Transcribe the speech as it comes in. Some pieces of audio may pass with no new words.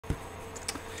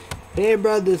Hey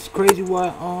brother, this is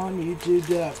CrazyWyatt on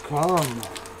YouTube.com.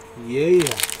 Yeah.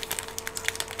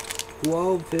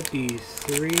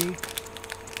 12:53.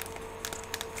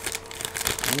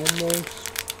 Almost.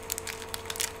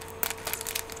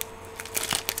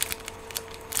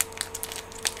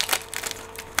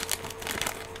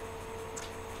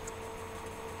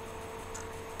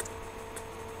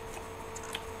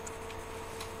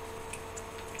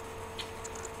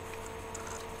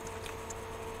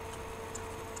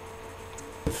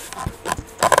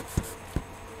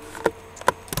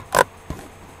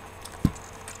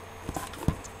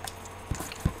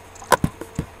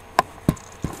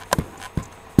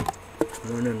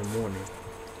 One in the morning.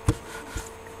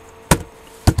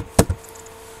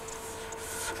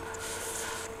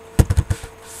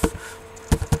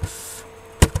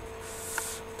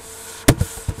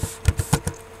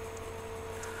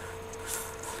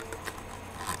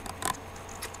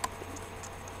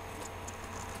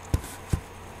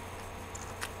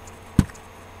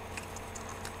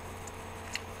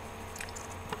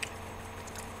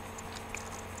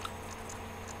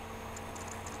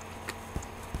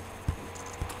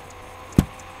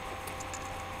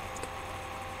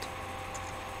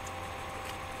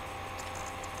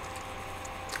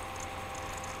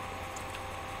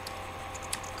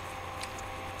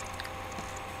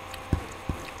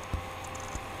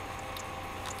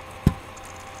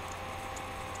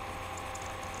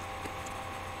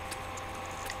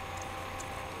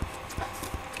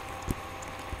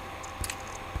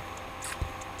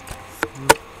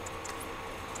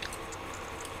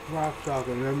 RockStar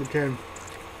number 10.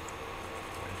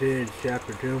 It's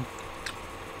chapter 2.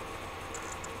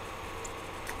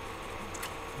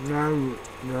 Not a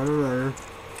runner.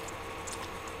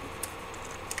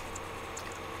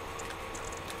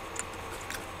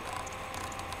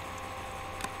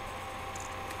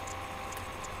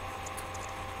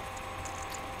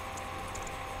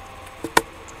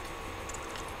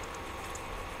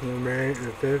 We're married in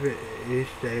the 5th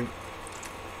East State.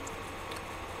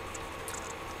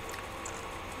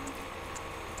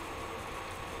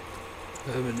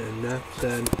 Having enough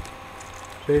said.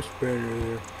 6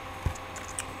 predator.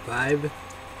 5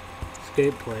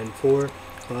 escape plan. 4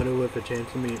 auto with a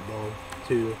chance of meatball.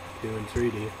 2 doing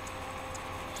 3D.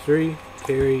 3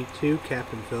 carry. 2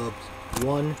 Captain Phillips.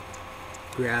 1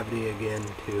 gravity again.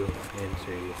 2 and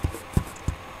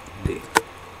 3D.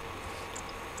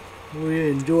 We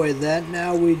enjoyed that.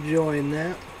 Now we join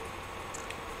that.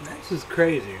 This is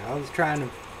crazy. I was trying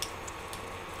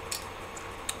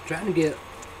to get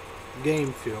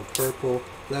game feel purple,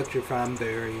 electrifying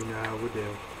berry, you know how we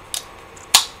do.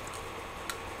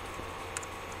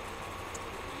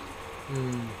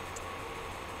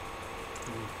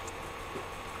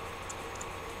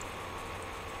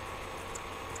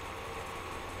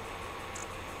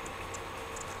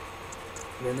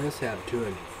 Man, let's have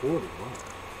 240. Wow.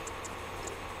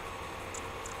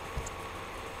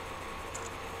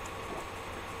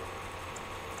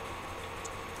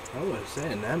 I was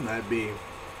saying that might be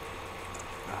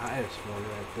the highest one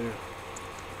right there.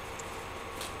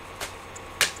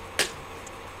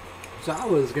 So I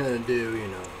was gonna do, you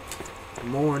know,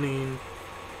 morning,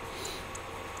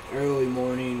 early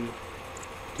morning,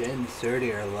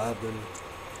 10:30 or 11.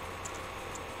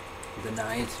 The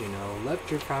nights, you know,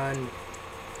 electrifying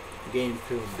game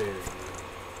field berry.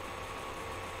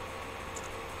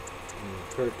 And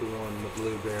the purple one, the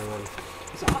blueberry one.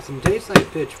 It's awesome. Tastes like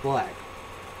pitch black.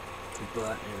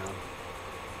 But,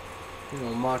 you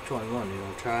know, Mach 21, you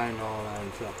know, try and all that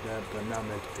and stuff like that, but not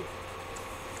meant to be.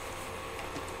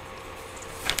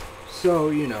 So,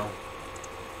 you know.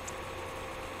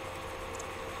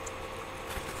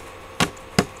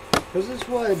 This is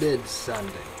what I did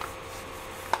Sunday.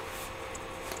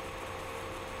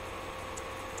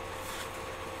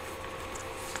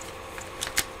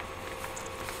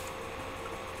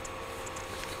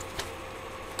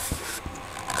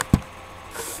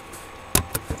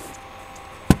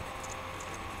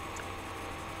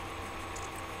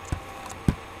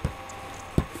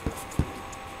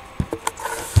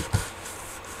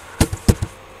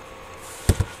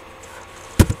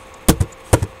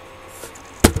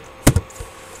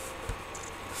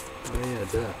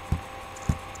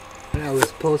 And I was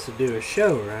supposed to do a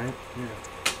show, right? Yeah.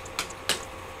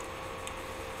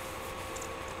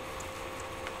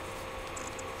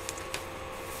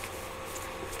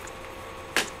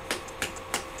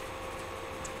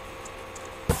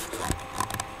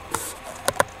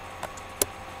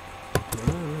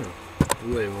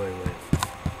 Wait.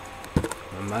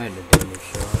 I might have done the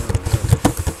show. I don't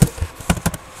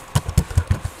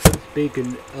know.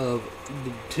 Speaking of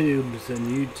the tubes and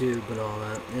YouTube and all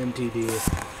that, MTD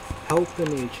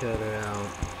helping each other out.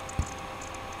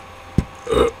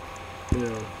 You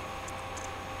know,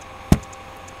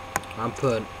 I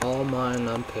put all mine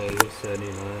on pay. He said,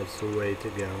 you know, that's the way to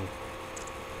go.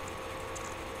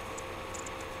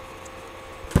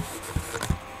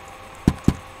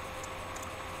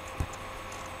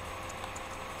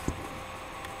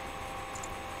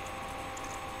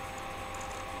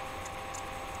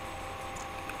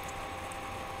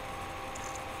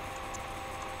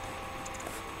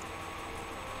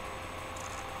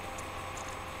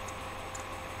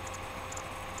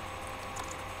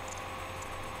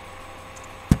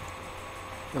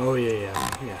 Oh yeah.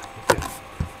 Okay.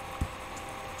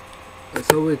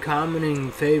 So we're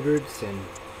commenting favorites and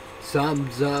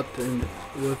thumbs up and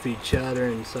with each other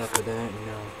and stuff like that, you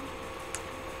know.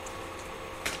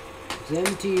 It's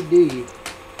MTD.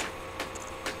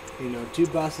 You know, 2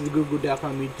 bosses,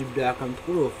 Google.com, YouTube.com,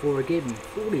 total of 4. I gave him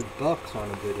 $40 on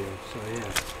a video. So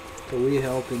yeah. So we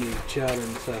helping each other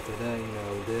and stuff like that, you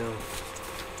know, they'll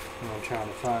trying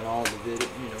to find all the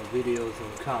videos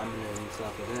and commenting and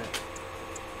stuff like that.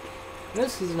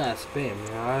 This is not spam,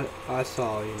 you know. I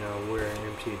saw, you know, where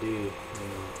MTD, you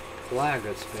know, flag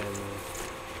a spam,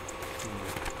 you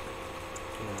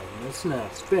know, it's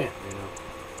not spam, you know.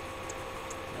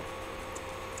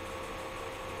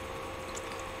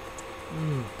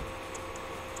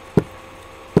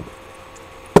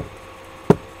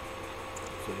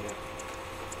 So yeah.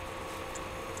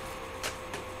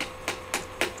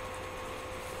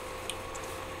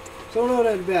 So know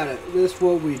that about it. This is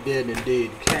what we did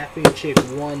indeed. Caffeine Chick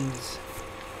 1's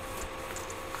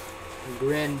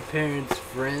grandparents'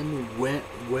 friend went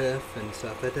with and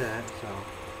stuff like that.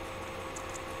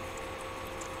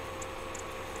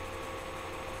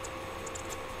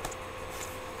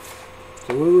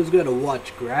 So we was gonna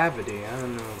watch Gravity. I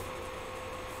don't know.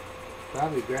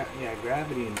 Probably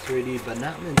Gravity in 3D, but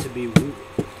not meant to be.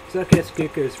 Suck-ass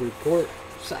Kickers report.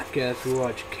 Suck-ass we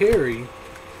watch Carrie. You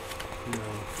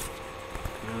know.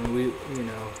 And we, you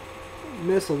know,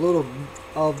 miss a little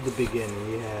of the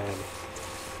beginning. We had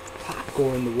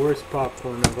popcorn, the worst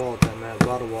popcorn of all time. Had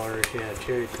bottled water. She had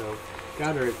cherry coke.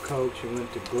 Got her a Coke. She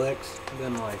went to Glicks.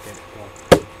 Didn't like it.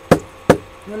 But,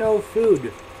 you know,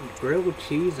 food. Grilled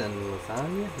cheese and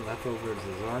lasagna. Leftover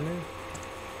lasagna.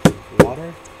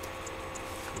 Water.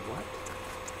 What?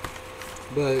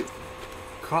 But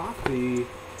coffee.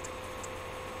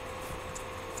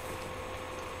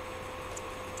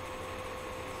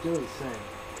 Still the same.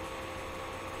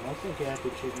 I think after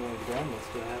Chicken Wings done, we'll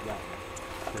still have that.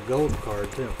 The gold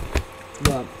card too.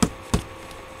 But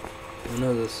you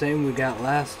know, the same we got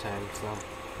last time, so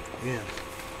yeah.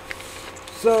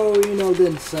 So, you know,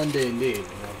 then Sunday indeed, you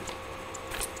know.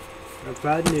 If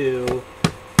I knew,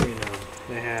 you know,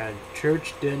 they had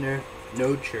church dinner,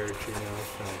 no church, you know,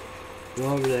 so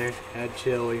go over there, had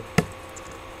chili,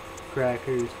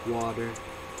 crackers, water.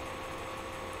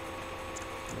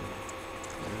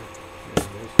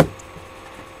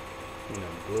 You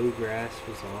know, bluegrass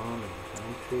was on, and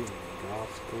country, and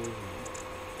gospel, and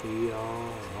PR,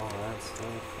 and all that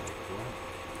stuff, like that.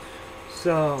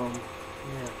 So,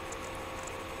 yeah.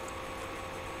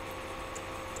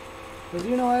 Because,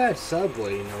 you know, I had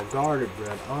Subway, you know, garlic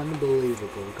bread,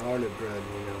 unbelievable garlic bread,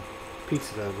 you know,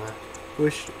 pizza of that.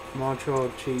 Wish Montreal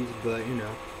cheese, but, you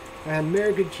know, I had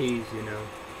American cheese, you know.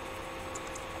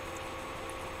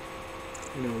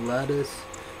 You know, lettuce,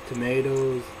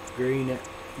 tomatoes, green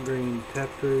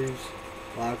peppers,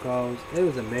 black olives. It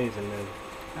was amazing, man.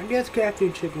 I guess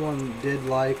Captain Chick 1 did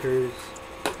like hers.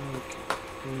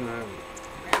 You know,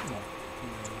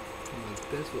 was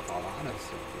pissed with a lot of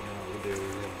stuff, you know, we do, you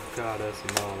know, got us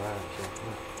and all that,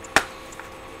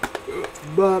 so.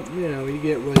 But, you know, you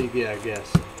get what you get, I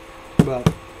guess. But,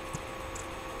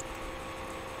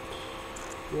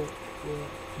 yeah.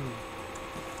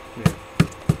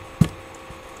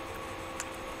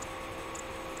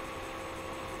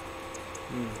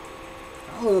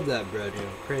 I love that bread, you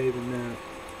know, craving that.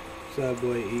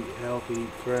 Subway, eat healthy,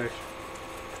 eat fresh.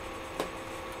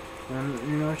 And,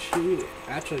 you know, she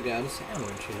actually got a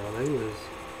sandwich, you know, they was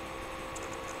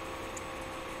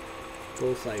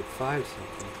both like 5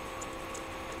 something.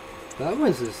 That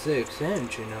was a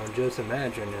 6-inch, you know, just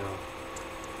imagine now.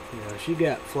 You know, she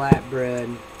got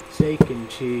flatbread, steak and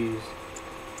cheese,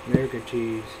 American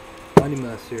cheese, honey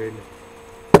mustard,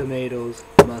 tomatoes,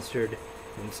 mustard,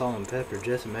 and salt and pepper.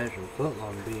 Just imagine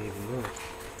footlong would be even more.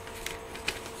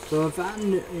 So if I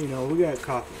knew, you know, we got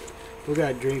coffee, we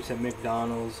got drinks at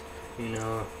McDonald's, you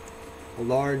know, a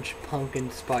large pumpkin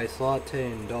spice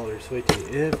latte and $1 sweet tea.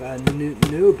 If I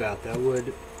knew about that,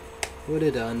 would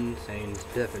have done things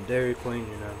different. Dairy Queen,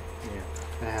 you know, yeah.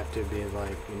 I have to be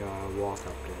like, you know, I walk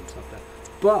up there and stuff like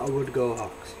that. But I would go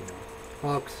Hawks, you know.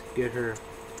 Hawks, get her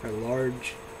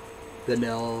large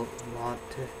vanilla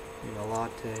latte, you know,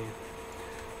 latte.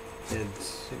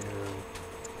 It's, you know,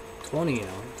 20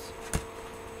 ounce.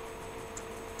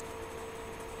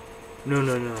 No,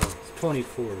 it's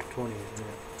 24, 20, yeah.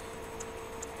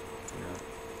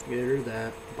 Get her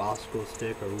that Bosco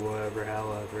stick or whatever,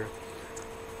 however.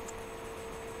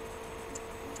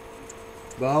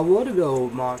 But I would go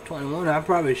Mach 21. I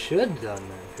probably should have done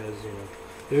that because, you know,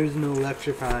 there's no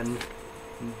electrifying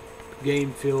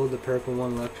game field, the purple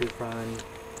one electrifying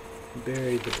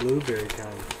berry, the blueberry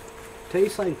kind.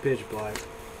 Tastes like pitch black.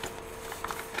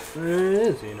 And it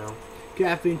is, you know.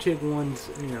 Caffeine Chick one's,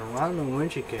 you know, I don't know when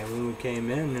she came. When we came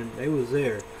in, and they was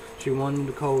there. She wanted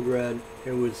the cold red.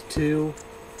 It was 2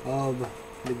 of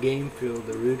the game field,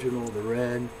 the original, the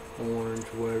red, orange,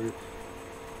 whatever.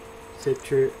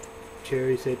 Citrus,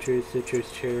 cherry,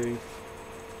 citrus, cherry.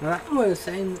 And I was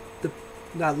saying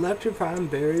that electrifying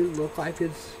berry looked like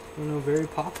it's, you know, very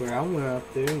popular. I went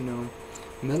up there, you know,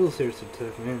 middle seriously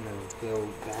took me, you know, so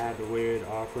bad, weird,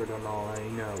 awkward, and all that,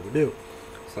 you know, we do.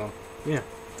 So, yeah.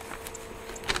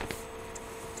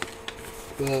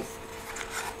 But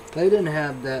they didn't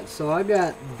have that, so I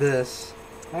got this.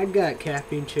 I got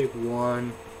Caffeine Chick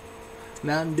 1,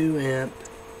 Mountain Dew Imp,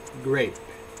 grape.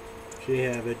 She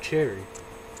have a cherry.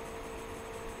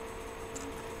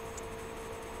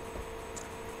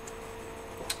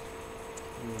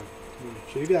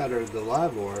 She got her the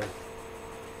live wire.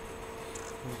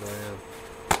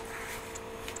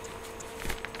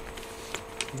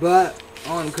 But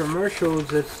on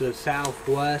commercials, it's the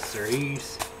Southwest or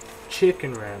East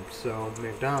chicken wrap, so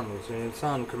McDonald's, and it's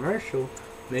on commercial.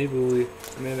 Maybe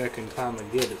I can finally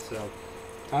get it. So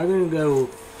I'm gonna go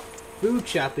food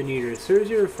shopping either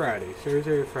Thursday or Friday.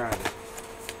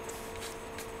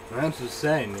 That's the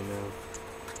same, you know.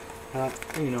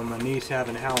 You know, my niece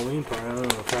having a Halloween party. I don't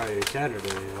know, Friday or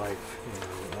Saturday, like, you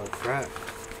know, Friday.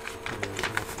 You know,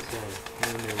 that's the same. I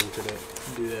don't know, we could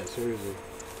do that Thursday.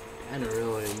 I don't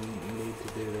really need to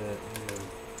do that, you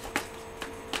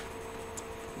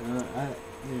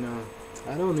know.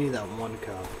 I don't need that 1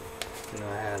 cup. You know,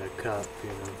 I had a cup, you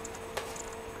know,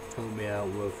 helped me out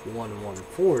with 1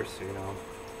 1/4, you know.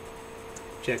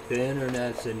 Check the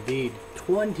internet's indeed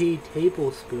 20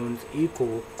 tablespoons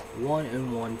equal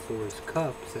 1 1/4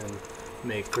 cups and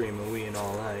make cream of wheat and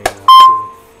all that, you know.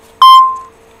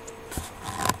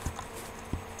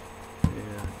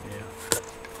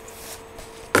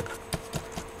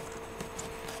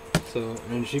 So,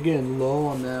 and she getting low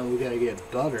on that, we gotta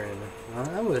get butter in it.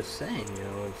 I was saying, you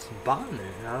know, it's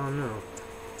bonnet. I don't know.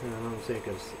 I don't think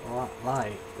it's a lot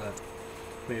light, but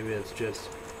maybe it's just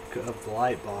of the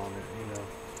light bonnet, you know.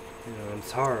 You know,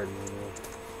 it's hard, you know.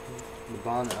 The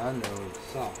bonnet I know is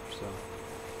soft, so.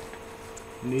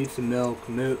 Need some milk.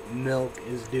 Milk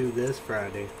is due this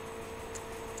Friday.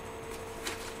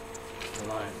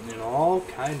 Like, you know, all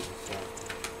kinds of stuff.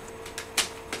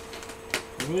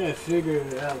 I'm gonna figure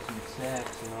out some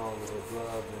snacks and all the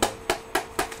above, and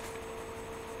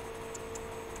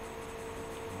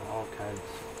all kinds of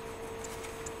stuff.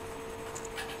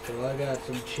 So I got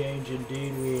some change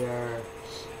indeed. We are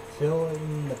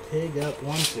filling the pig up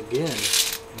once again.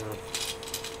 You know.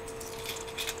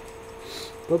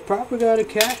 But probably gotta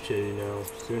catch it, you know,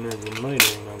 sooner than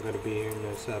later. You know, I'm gonna be hearing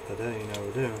this up today, you know,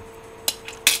 we do.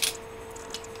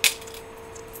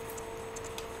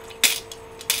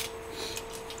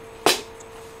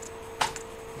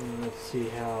 Let's see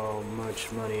how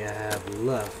much money I have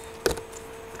left.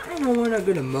 I don't know when I'm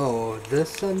gonna mow, this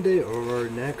Sunday or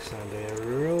next Sunday. I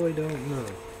really don't know.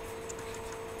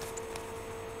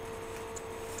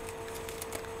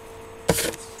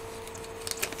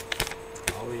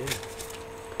 Oh yeah.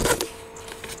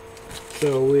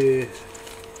 So we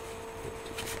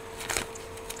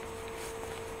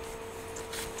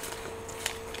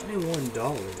 $21.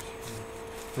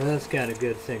 Well, that's kind of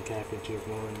good thing, Caffeine Chick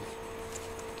ones.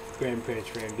 Grandparents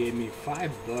friend gave me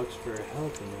 $5 for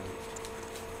helping them.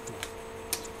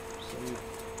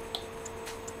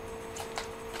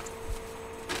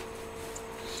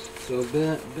 So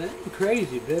been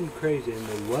crazy, and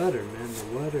the weather, man, the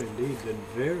weather indeed been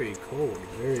very cold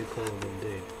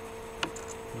indeed.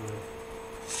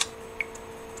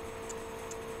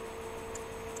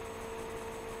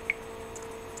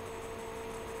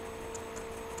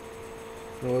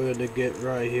 We're going to get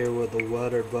right here with the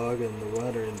weather bug and the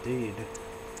weather indeed.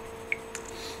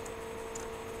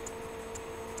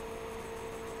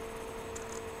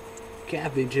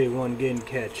 Cappy J1 getting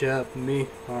catch up. Me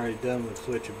already done with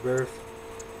switch of birth.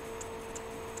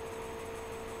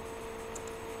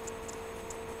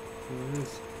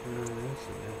 That's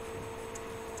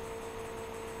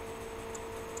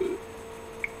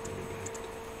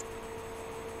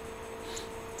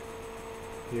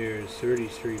here's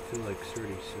 33, feel like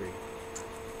 33.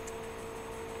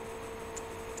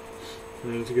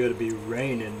 And it's gonna be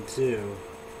raining too.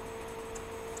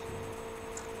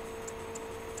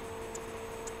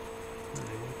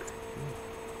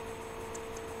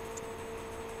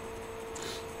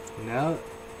 Now,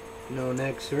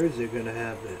 next Thursday they're gonna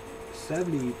have it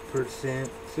 70%,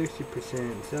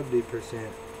 60%,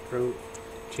 70%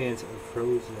 chance of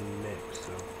frozen mix.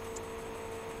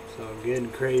 So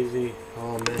getting crazy.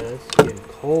 Oh man, it's getting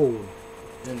cold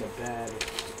in a bad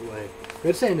way.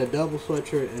 This ain't a double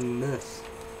sweatshirt in this.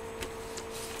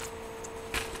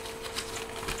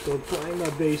 So playing my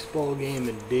baseball game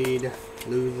indeed,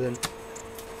 losing.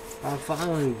 I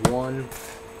finally won.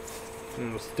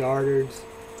 Starters,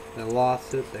 they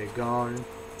lost it, they gone.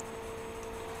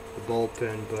 The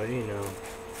bullpen, but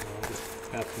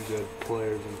got some good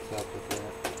players and stuff with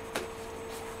that.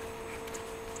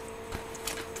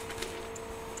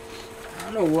 I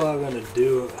don't know what I'm gonna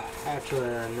do. Actually,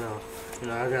 I know.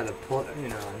 I gotta play.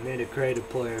 I made a creative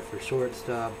player for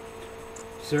shortstop.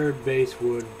 Third base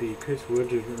would be Chris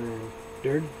Woodard and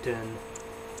Durden.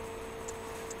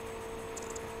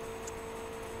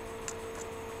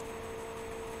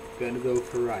 Gonna go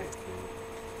for right.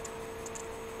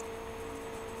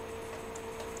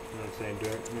 I'm saying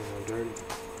dirty.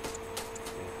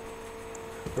 Yeah.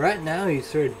 Right now he's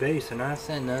third base, and I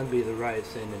saying that'd be the right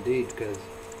thing indeed, because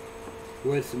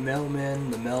with the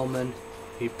mailman,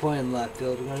 he playing left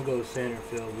field. We're gonna go center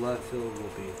field. Left field will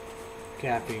be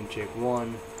Caffeine Chick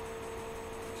 1.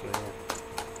 So yeah.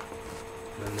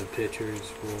 And the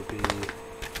pitchers will be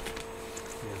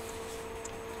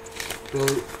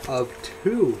of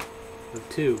two,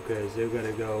 because they're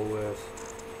gonna go with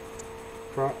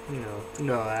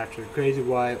actually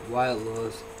CrazyWyatt, Wyatt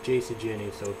Lewis, JC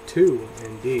Jenny. So 2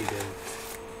 indeed, and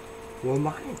well,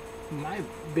 might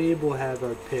be able to have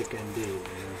our pick indeed,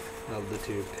 of the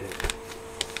 2 picks.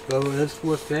 But that's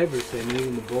what's everything,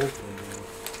 even the bullpen.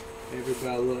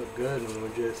 Everybody look good, and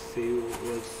we'll just see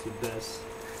what's the best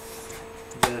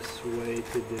way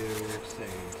to do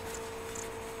things.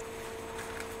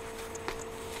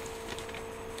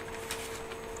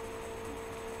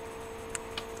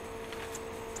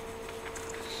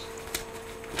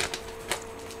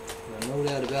 No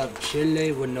doubt about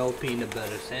chili with no peanut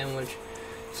butter sandwich.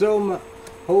 So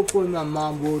hopefully my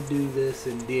mom will do this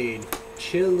indeed.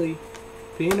 Chili,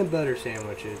 peanut butter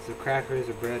sandwiches. The crackers,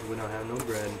 the bread, we don't have no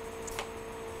bread.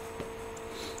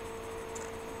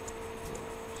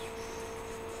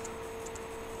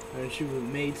 And she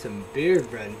made some beer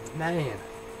bread. Man,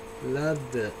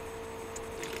 loved it.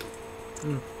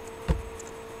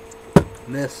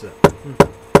 Miss it.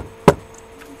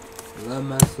 Love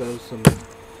myself some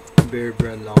beer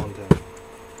bread long time.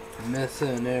 Miss it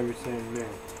and everything, man.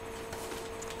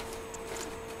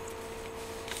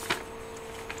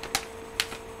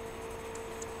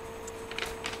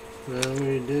 Well,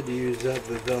 we did use up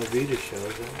the Velveeta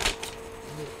shows, huh?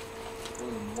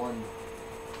 Only one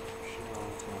show,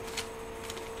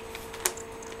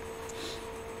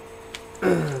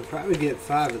 so. Probably get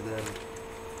 5 of them.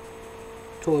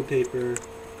 Toilet paper,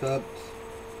 cups,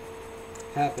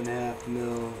 half and half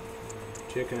milk,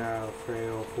 chicken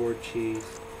Alfredo, 4 cheese.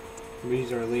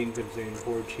 These are lean consumed: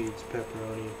 4 cheese,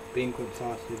 pepperoni, banquet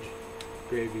sausage,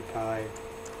 gravy pie,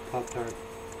 Pop-Tart,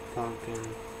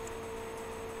 pumpkin.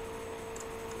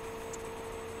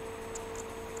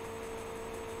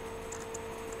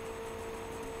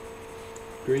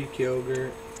 Greek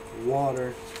yogurt,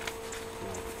 water.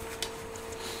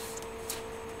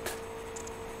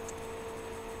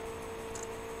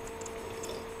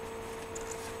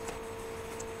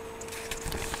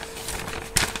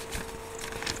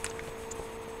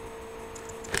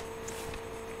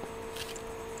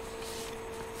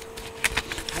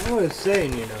 I was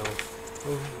saying,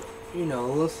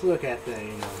 let's look at that,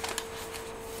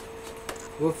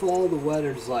 with all the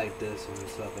weathers like this and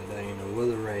stuff like that, with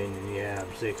the rain, and you have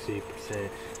 60%,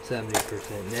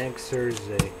 70% next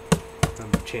Thursday,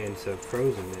 a chance of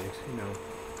frozen mix,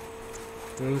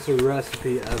 And it's a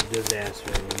recipe of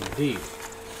disaster indeed.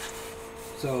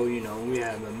 So, we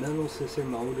have my middle sister,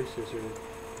 my older sister,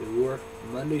 they work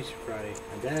Mondays through Friday.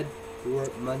 My dad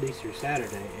works Mondays through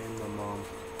Saturday, and my mom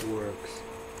works,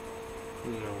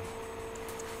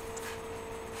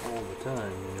 all the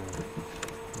time,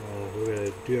 we're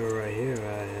gonna do it right here.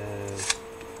 I have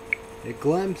a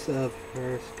glimpse of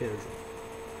her schedule.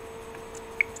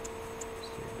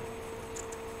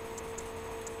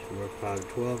 She worked 5 to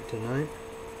 12 tonight.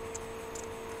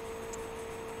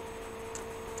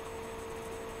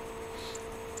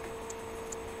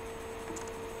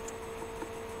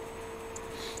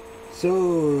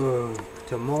 So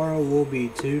tomorrow will be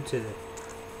 2 to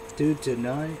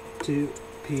 9, 2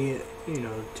 p.m.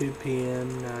 2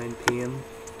 p.m. 9 p.m.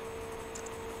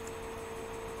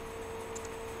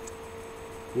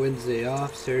 Wednesday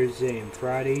off, Thursday and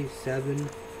Friday 7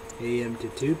 a.m. to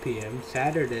 2 p.m.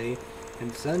 Saturday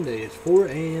and Sunday is 4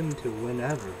 a.m. to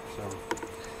whenever. So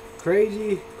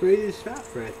crazy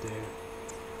stuff right there.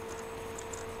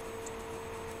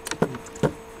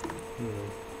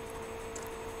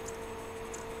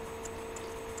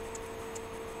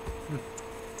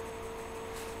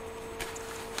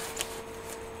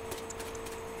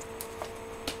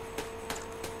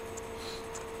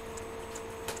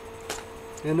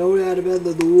 And no doubt about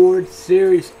the World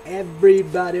Series,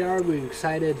 everybody are we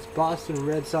excited. It's Boston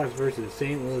Red Sox versus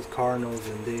St. Louis Cardinals.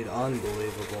 Indeed,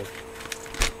 unbelievable.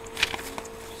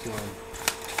 So,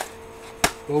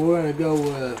 but we're gonna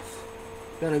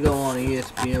go on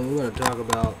ESPN. We're gonna talk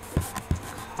about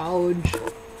college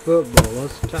football.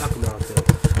 Let's talk about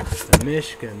this. And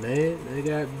Michigan, they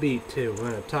got beat too. We're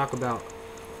gonna talk about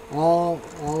all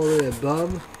of the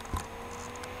above.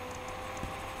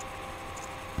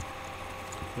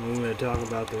 And we're going to talk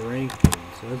about the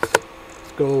rankings. Let's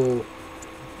go.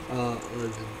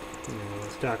 Let's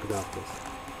talk about this.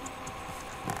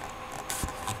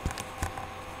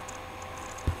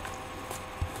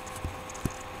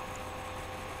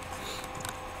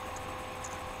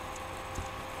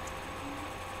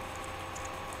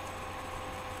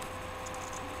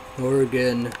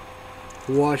 Oregon,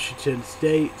 Washington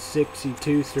State,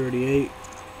 62-38.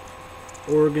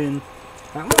 Oregon.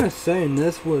 I want to say, and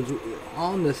this was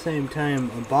on the same time,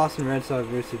 Boston Red Sox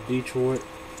versus Detroit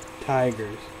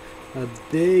Tigers. A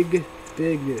big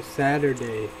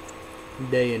Saturday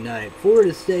day and night.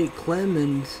 Florida State,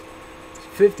 Clemens,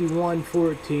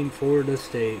 51-14. Florida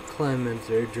State, Clemens,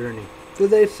 their journey. But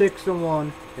they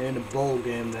 6-1 in a bowl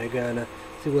game. They gotta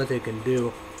see what they can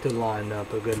do to line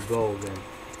up a good bowl game.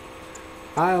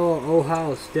 Iowa,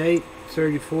 Ohio State,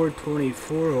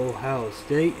 34-24. Ohio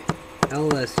State.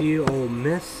 LSU, Ole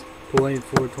Miss,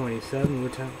 24-27,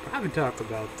 which I'll probably talk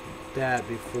about that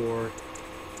before.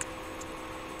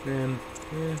 Oh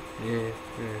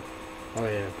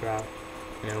yeah, probably.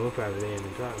 Yeah, we'll probably didn't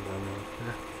even talk about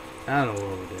that. I don't know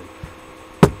what we did,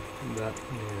 but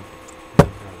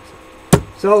yeah.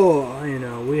 So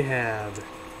we have.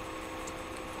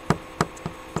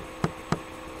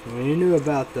 You knew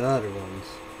about the other ones,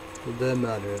 them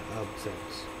other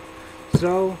upsets.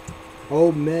 So.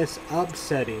 Ole Miss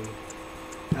upsetting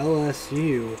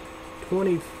LSU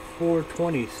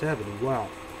 24-27. Wow.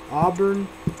 Auburn,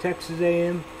 Texas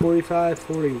A&M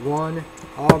 45-41.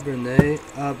 Auburn, they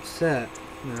upset.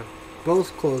 Now,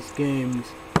 both close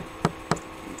games.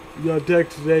 You got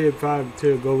Texas A&M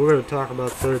 5-2, but we're going to talk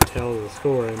about third tell of the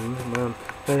score. And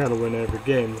they got to win every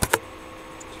game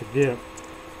to get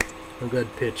a good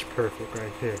pitch perfect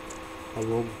right here. A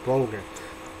bowl game.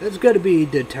 It's going to be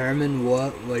determined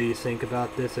what you think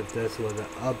about this, if this was an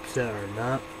upset or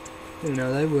not.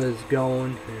 They was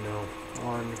going,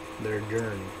 on their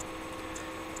journey.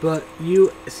 But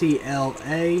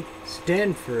UCLA,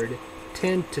 Stanford,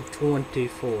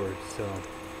 10-24. So,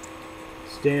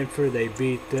 Stanford, they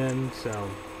beat them.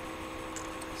 So,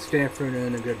 Stanford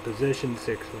in a good position,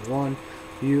 6-1.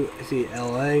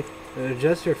 UCLA,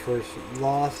 just their first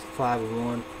loss,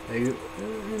 5-1. They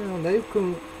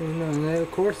can,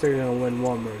 of course they're gonna win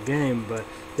one more game, but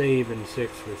they even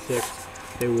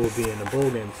 6-6. They will be in a bowl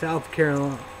game. South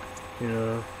Carolina,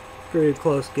 pretty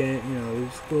close game.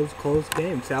 It was close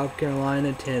game. South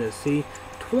Carolina, Tennessee,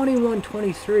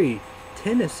 21-23.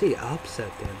 Tennessee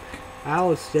upset them.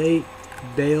 Iowa State,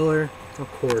 Baylor, of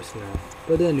course not.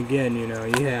 But then again, you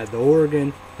had the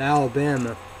Oregon, the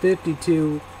Alabama,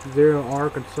 52-0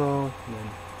 Arkansas. And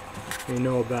you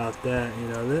know about that.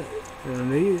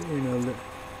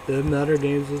 The other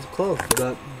games was close,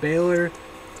 but Baylor,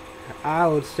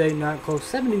 Iowa State not close.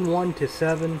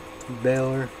 71-7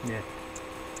 Baylor. Yeah.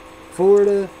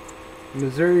 Florida,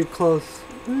 Missouri close.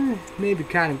 Maybe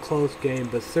kind of close game,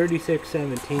 but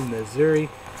 36-17 Missouri.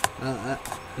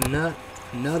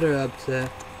 Another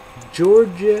upset.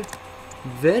 Georgia,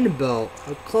 Vanderbilt,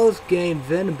 a close game.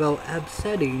 Vanderbilt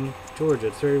upsetting Georgia,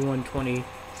 31-27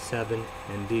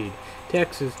 indeed.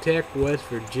 Texas Tech, West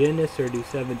Virginia,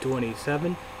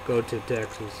 37-27. Go to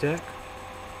Texas Tech.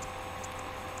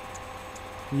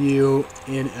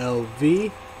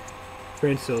 UNLV,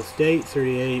 Princeton State,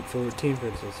 38-14.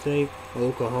 Princeton State.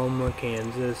 Oklahoma,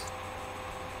 Kansas.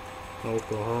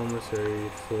 Oklahoma,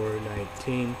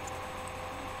 34-19.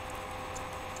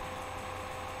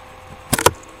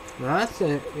 I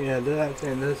think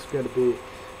this is going to be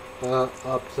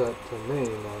Upset to me,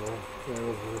 man. That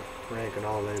was ranking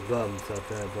all the above and stuff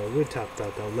like that, but we'll talk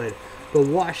about that later. But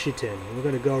Washington, we're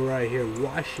gonna go right here.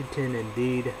 Washington,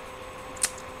 indeed.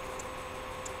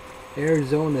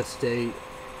 Arizona State,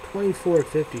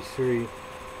 24-53.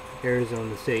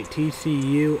 Arizona State.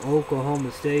 TCU,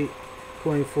 Oklahoma State,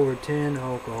 24-10.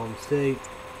 Oklahoma State.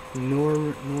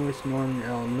 North Northern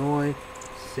Illinois,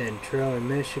 Central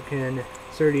Michigan,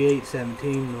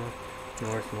 38-17.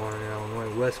 North Northern Illinois.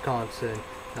 Wisconsin,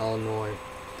 Illinois.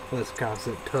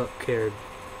 Wisconsin took care of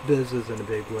business in a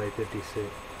big way,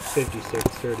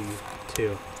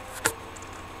 56-32.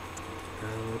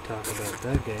 We'll talk about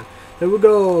that game. Then we'll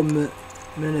go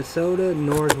Minnesota,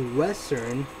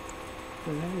 Northwestern.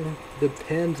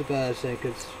 Depends, but I think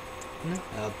it's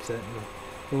upset.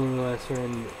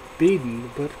 Northwestern beaten,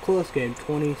 but close game,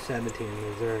 2017.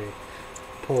 Missouri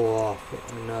pull off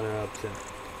another upset.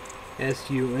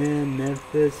 SUM,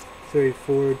 Memphis,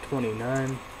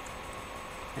 34-29.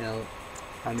 SMU,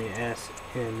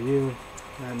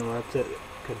 not no upset.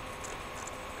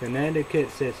 Connecticut,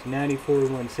 Cincinnati,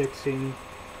 41-16.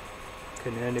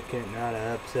 Connecticut, not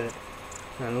an upset.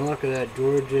 And look at that,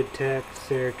 Georgia Tech,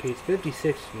 Syracuse,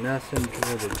 56-0.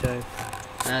 Georgia Tech,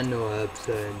 not no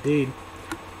upset indeed.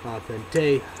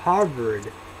 Authentic,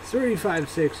 Harvard,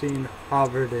 35-16.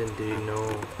 Harvard indeed,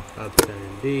 no upset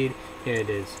indeed.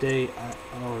 Kansas State,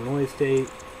 Illinois State,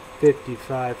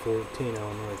 55-14.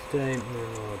 Illinois State, no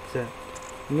upset.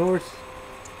 North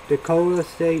Dakota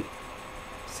State,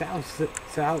 South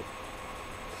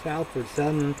or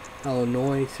Southern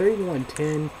Illinois,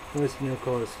 31-10. North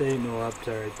Dakota State, no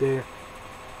upset right there.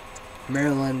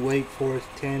 Maryland, Wake Forest,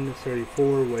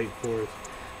 10-34. Wake Forest,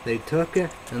 they took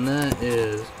it, and that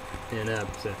is an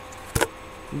upset.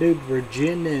 Duke,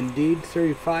 Virginia, indeed,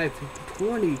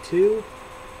 35-22.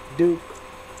 Duke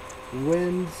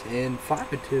wins in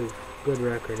 5-2. Good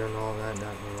record and all that,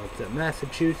 not no upset.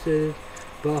 Massachusetts,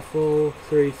 Buffalo,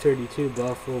 3-32.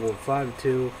 Buffalo,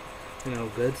 5-2.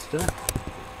 Good stuff.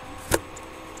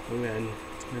 We got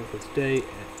Memphis State,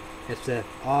 SF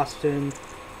Austin,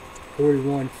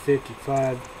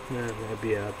 41-55. That'd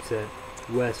be an upset.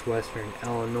 Western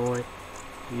Illinois.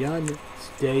 Young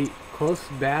State, close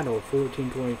battle,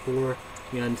 14-24.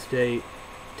 Young State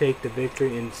take the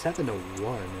victory in 7-1.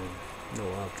 No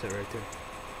upset right there.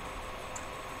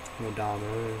 No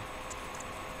dominant.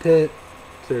 Pitt,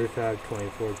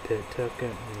 35-24. Pitt took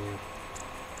it. Yeah.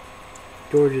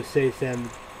 Georgia State,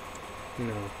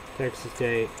 Texas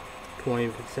State,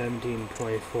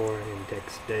 17-24 in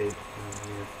Texas State.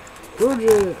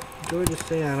 Georgia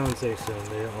State, I don't think so.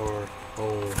 They are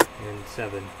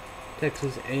 0-7.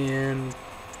 Texas A&M,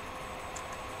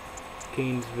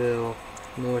 Gainesville,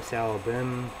 North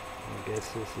Alabama. I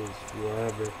guess this is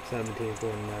whatever.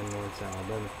 17-49 North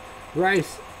Alabama.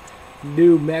 Rice,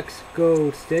 New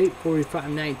Mexico State,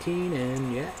 45-19,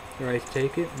 and yeah, Rice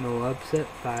take it. No upset.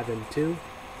 5-2.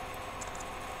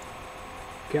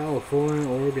 California,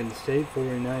 Oregon State,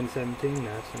 49-17.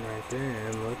 Nothing right there.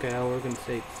 And look at how Oregon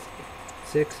State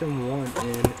 6-1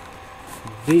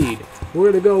 indeed.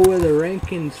 We're gonna go with the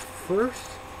rankings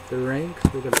first. The ranks.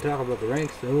 We're gonna talk about the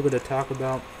ranks. Then we're gonna talk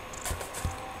about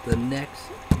the next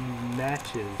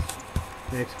matches,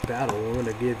 next battle. We're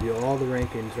gonna give you all the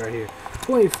rankings right here.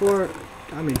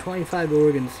 25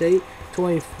 Oregon State,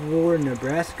 24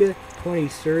 Nebraska,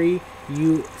 23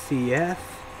 UCF,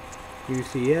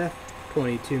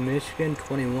 22 Michigan,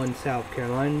 21 South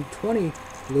Carolina, 20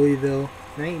 Louisville,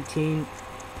 19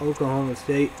 Oklahoma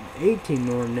State, 18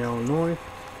 Northern Illinois,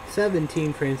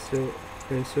 17 Princeton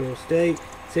State,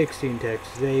 16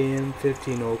 Texas A&M,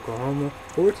 15 Oklahoma,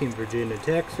 14 Virginia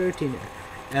Tech, 13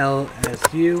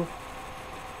 LSU,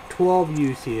 12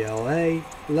 UCLA,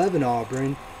 11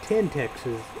 Auburn, 10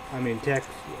 Texas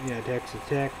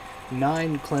Tech,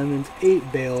 9 Clemens,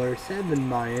 8 Baylor, 7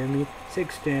 Miami,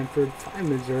 6 Stanford, 5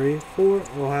 Missouri, 4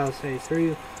 Ohio State,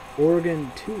 3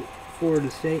 Oregon, 2 Florida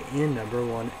State, and number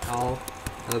 1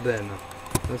 Alabama.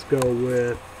 Let's go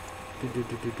with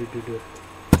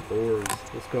scores.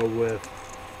 Let's go with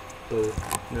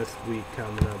this week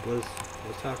coming up. Let's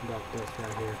talk about this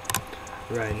right here,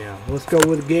 right now. Let's go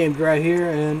with the games right here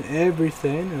and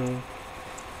everything.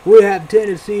 We have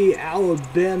Tennessee,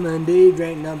 Alabama, indeed,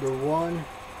 ranked number 1.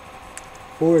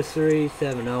 4-3,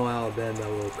 7-0. Alabama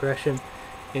will crush them.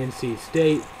 NC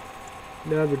State,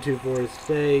 number 2, Florida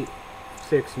State,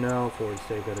 6-0. Florida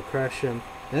State going to crush them.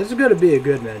 This is going to be a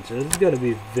good match. This is going to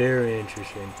be very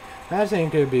interesting. I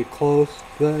think it could be close,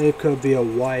 but it could be a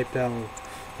wipeout.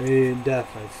 You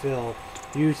definitely feel.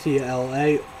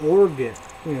 UCLA, Oregon.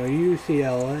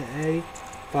 UCLA,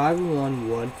 5-1,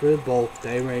 1 for both.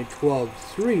 They ranked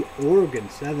 12-3. Oregon,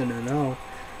 7-0.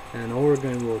 and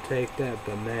Oregon will take that.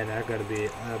 But man, that got to be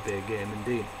a big game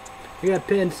indeed. We got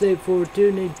Penn State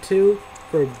 4-2, need 2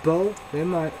 for both. They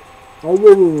might. Oh,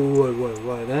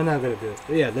 wait. They're not gonna do it.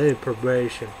 Yeah, they had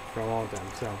probation for a long time.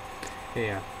 So,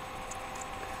 yeah.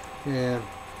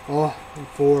 Oh,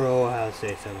 4-0 Ohio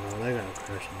State 7-0. They're gonna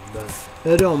crush them.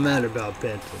 But it don't matter about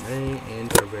Benson. They ain't in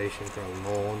probation for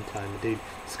a long time indeed.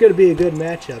 It's gonna be a good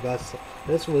matchup.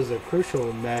 This was a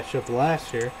crucial matchup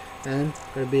last year, and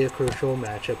gonna be a crucial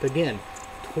matchup again.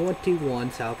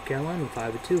 21 South Carolina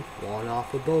 5-2, one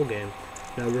off a bowl game.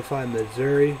 Number 5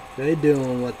 Missouri, they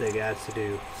doing what they got to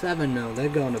do. 7-0, they're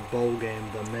going to bowl game,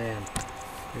 but man,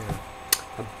 yeah,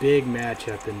 a big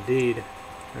matchup indeed.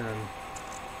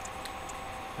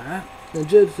 It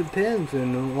just depends,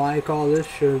 and like all this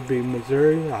should be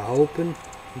Missouri. I hoping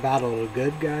battle the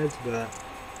good guys, but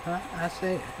I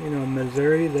say,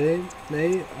 Missouri,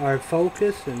 they are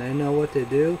focused and they know what they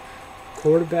do.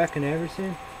 Quarterback and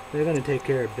everything, they're gonna take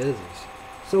care of business.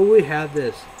 So we have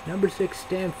this number 6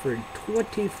 Stanford,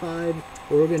 25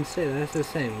 Oregon State. That's the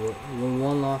same.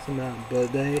 One lost them out,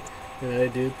 but they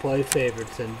do play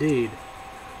favorites indeed.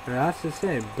 And that's the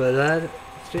same. But that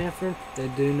Stanford, they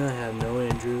do not have no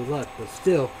injury luck, but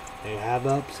still they have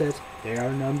upsets. They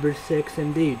are number 6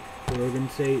 indeed. Oregon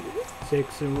State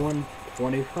 6-1,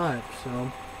 25.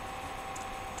 So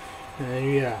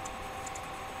yeah.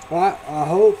 I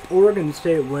hope Oregon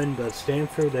State win, but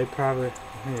Stanford, they probably,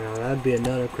 that'd be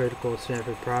another critical.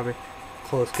 Stanford probably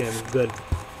close game, good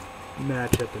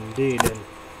matchup indeed. And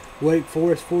Wake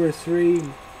Forest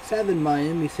 4-3, 7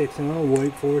 Miami 6-0.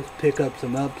 Wake Forest pick up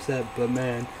some upset, but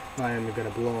man, Miami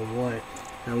gonna blow them away.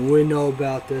 And we know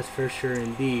about this for sure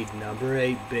indeed. Number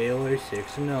 8 Baylor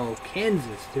 6-0.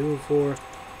 Kansas 2-4.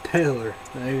 Baylor,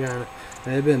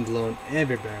 they've been blowing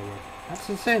everybody away. That's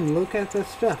the same. Look at the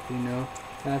stuff,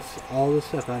 That's all the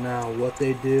stuff. I know what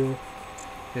they do.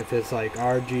 If it's like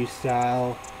RG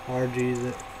style, RG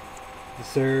the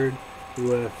third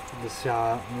with the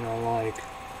style, like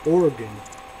Oregon.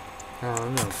 I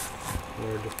don't know.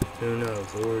 Who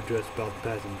knows? Or just about the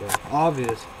passing, but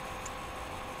obvious.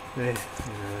 They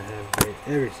have great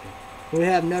everything. We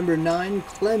have number 9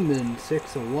 Clemson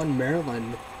 6-1,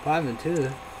 Maryland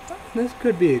 5-2. This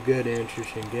could be a good,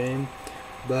 interesting game.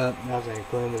 But I think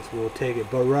Clemson will take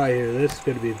it. But right here, this is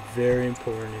going to be very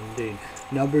important indeed.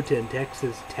 Number 10,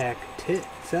 Texas Tech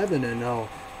 7-0.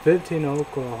 15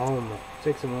 Oklahoma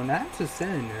 6-1. That's the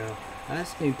same now. I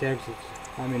think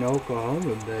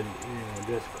Oklahoma, but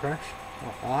just crush.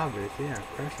 Obvious,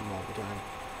 crush them all the time.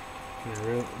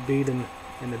 Really beat them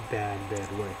in a bad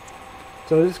way.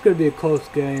 So this could be a close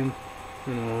game.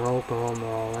 Oklahoma,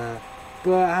 all that.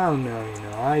 But I don't know.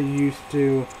 I used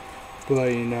to.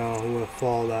 But with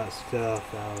all that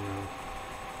stuff, I don't know.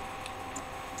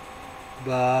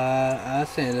 But I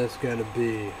think it's gonna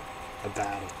be a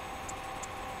battle.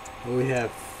 We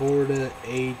have Florida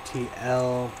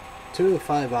ATL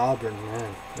 2-5 Auburn,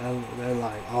 man. They're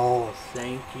like, oh,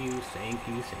 thank you.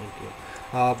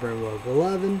 Auburn was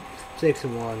 11,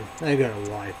 6-1. They're gonna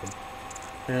wipe them.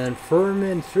 And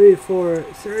Furman 3-4,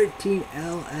 13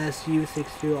 LSU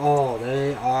 6-2. Oh,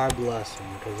 they are blessing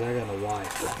because they're gonna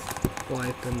wipe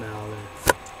them out there.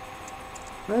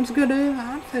 That's good.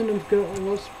 I think it's good.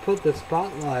 Let's put the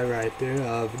spotlight right there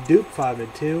of Duke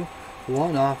 5-2,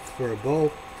 1 off for a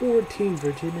bowl. 14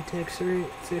 Virginia Tech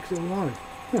 6-1.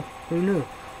 Who knew?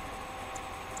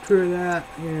 True that.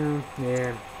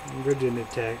 Yeah. Virginia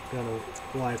Tech gonna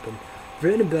wipe them.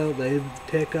 Vanderbilt, they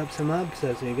pick up some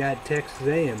upsets, and you got Texas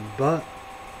A&M, but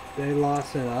they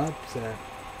lost an upset.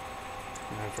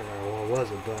 I forgot what was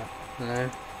it, but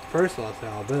first loss to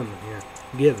Alabama,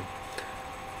 given.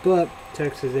 But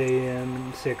Texas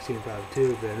A&M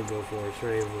 16-5-2, Vanderbilt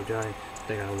 4-3, Virginia,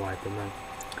 they gotta wipe them out.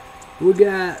 We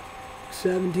got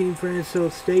 17 Fresno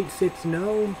State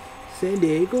 6-0, San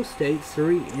Diego State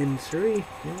 3-3.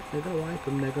 Yeah, they're gonna wipe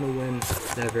them. They're gonna win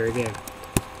that very game.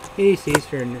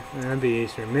 Eastern,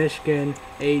 Michigan,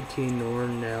 18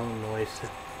 Northern Illinois,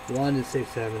 1-6,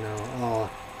 7-0. Oh,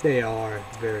 they are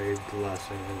very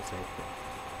blessing and so forth.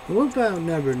 What about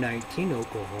number 19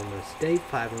 Oklahoma State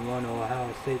 5-1,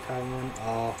 Ohio State 5-1?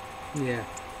 Oh, yeah,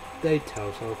 they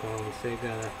toast Oklahoma State.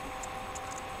 Gonna,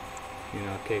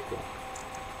 cakewalk.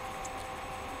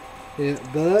 Yeah,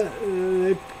 but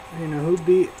who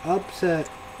beat upset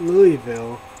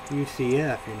Louisville?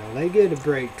 UCF. They get a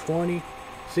break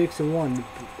 20-6-1.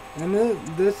 And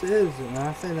this is, and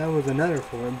I think that was another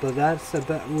for it, but that's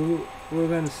about, we're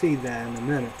going to see that in a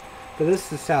minute. But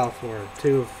this is South Florida,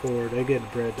 2-4. They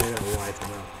get bread, they're going to wipe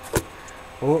them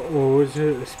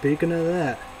out. Speaking of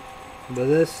that, but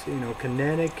this,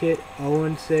 Connecticut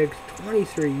 0-6,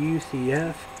 23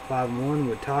 UCF, 5-1.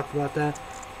 We talked about that.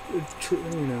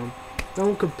 You know,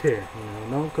 don't compare.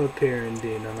 Don't compare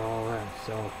indeed and all that.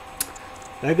 So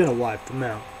they're gonna wipe them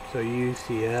out. So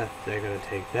UCF, they're gonna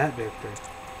take that victory.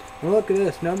 Well, look at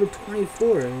this, number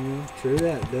 24. True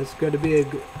that. That's going to be a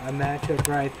matchup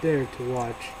right there to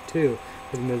watch too.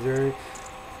 With Missouri,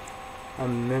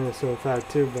 Minnesota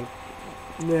 5-2, but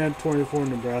yeah, 24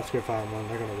 Nebraska 5-1.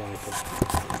 They're going to wipe them.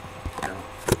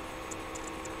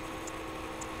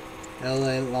 No.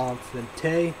 LA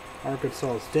L'Enfant,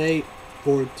 Arkansas State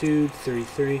 4-2,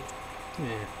 3-3.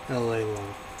 Yeah, LA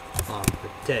L'Enfant.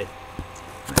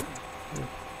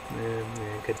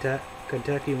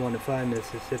 Kentucky 1-5,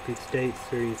 Mississippi State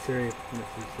 3-3,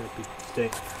 Mississippi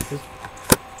State.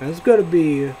 That's gonna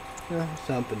be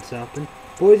something.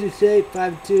 Boise State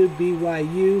 5-2,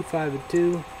 BYU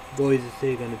 5-2. Boise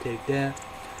State gonna take that.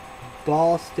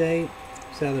 Ball State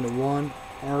 7-1,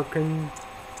 Arkansas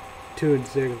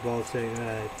 2-6. Ball State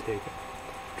gonna take it.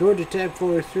 Georgia Tech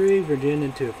 4-3, Virginia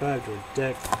 2-5. Georgia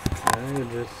Tech.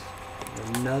 Just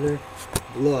another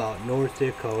blowout. North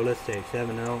Dakota State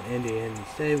 7-0. Indiana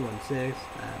State 1-6. I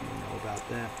don't know about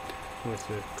that. North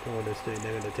Dakota State,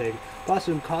 they're going to take it.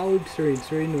 Boston College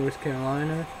 3-3. North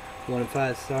Carolina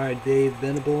 1-5. Sorry, Dave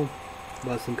Venable.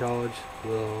 Boston College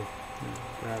will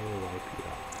probably wipe you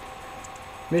out.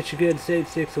 Michigan State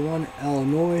 6-1.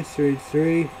 Illinois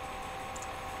 3-3.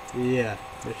 Yeah,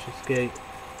 Michigan State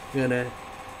gonna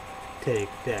take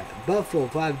that. Buffalo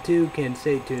 5-2. Kansas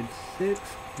State 2-6.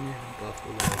 Yeah,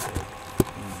 Buffalo gonna take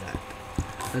that.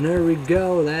 And there we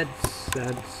go. That's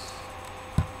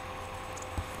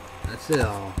it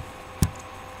all.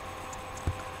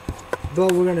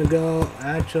 But we're gonna go.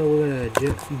 Actually, we're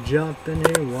gonna jump in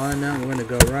here. Why not? We're gonna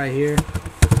go right here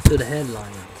to the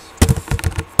headlines.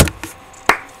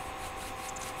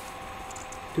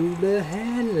 To the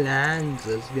headlines.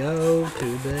 Let's go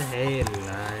to the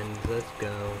headlines. Let's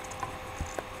go.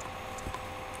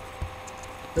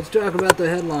 Let's talk about the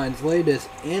headlines. Latest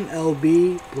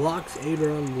MLB blocks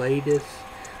A-Rod. Latest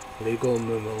legal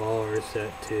movement law is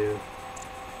set to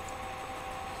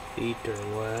eat or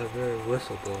whatever.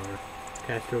 Whistleblower.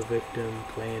 Castro victim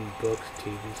playing books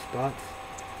TV spots.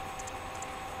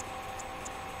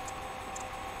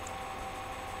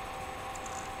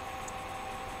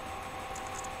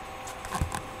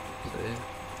 So, yeah.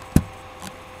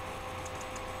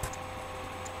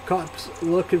 Cops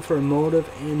looking for a motive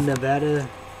in Nevada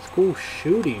school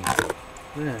shooting.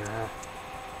 Yeah,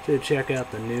 should check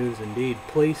out the news indeed.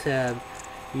 Police have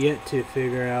yet to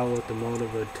figure out what the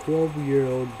motive of a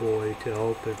 12-year-old boy to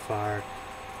open fire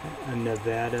at a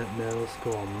Nevada middle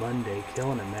school on Monday,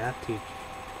 killing a math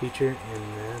teacher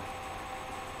and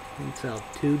himself.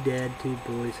 2 dead, 2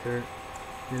 boys hurt.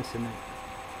 Incident.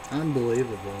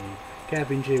 Unbelievable.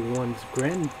 Captain J1's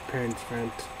grandparents'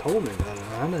 friends told me about it.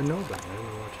 I didn't know about it. I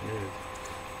didn't watch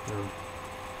the news.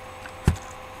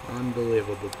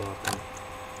 Unbelievable, Papa.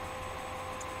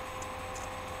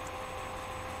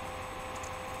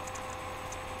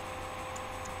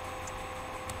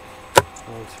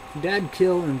 Dad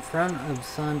killed in front of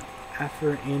son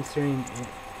after answering an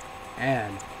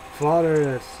ad.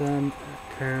 Father of son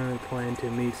apparently planned to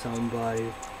meet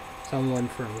someone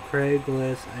from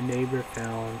Craigslist. A neighbor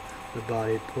found the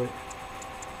body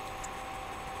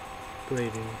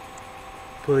bleeding.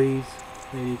 Please,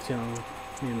 lady, tell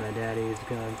me my daddy is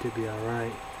going to be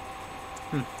alright.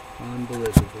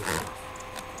 Unbelievable.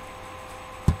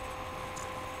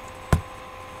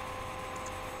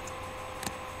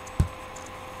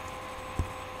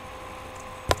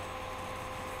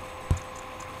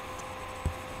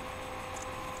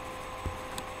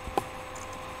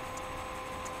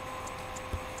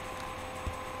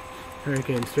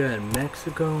 Hurricane threat in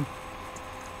Mexico.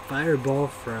 Fireball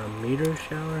from meteor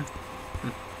shower.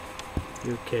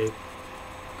 UK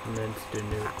commenced to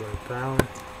nuclear power.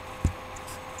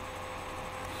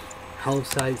 Health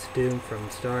sites doomed from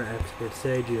start. Experts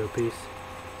say GOP.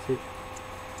 See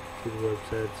the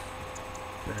websites.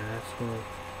 National.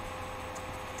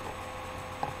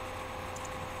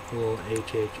 Will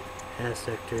HHS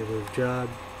secretary lose job?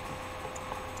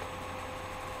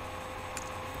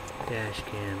 Dash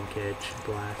cam catch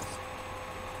blast.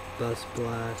 Bus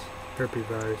blast.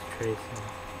 Herpesvirus tracing.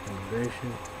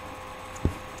 Immigration.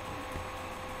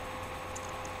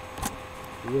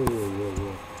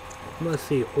 Whoa. Must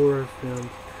see horror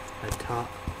films atop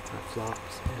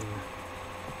flops and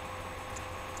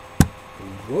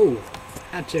whoa.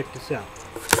 I check this out.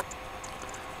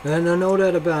 And I know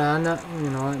that about I'm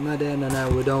not, my dad and I,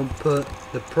 we don't put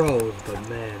the pros, but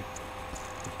man,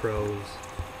 the pros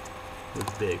was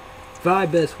big.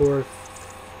 5 best horror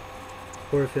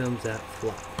films that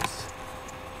flops.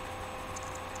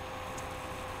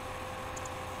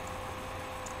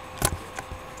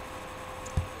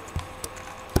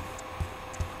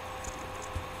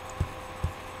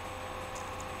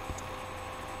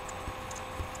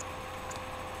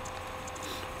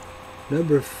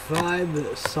 Number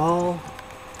 5, Saul.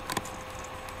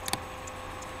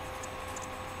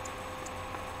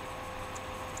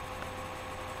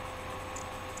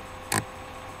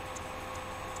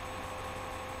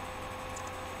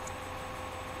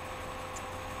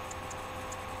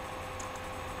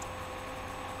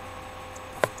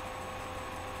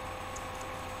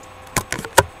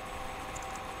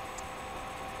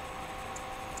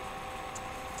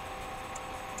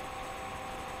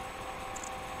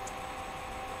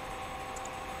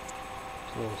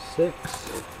 So 6.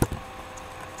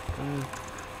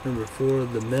 5. Number 4,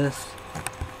 the Mist.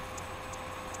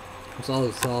 That's all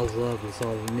the Saul's love. That's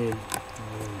all we need.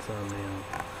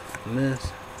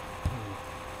 Mist.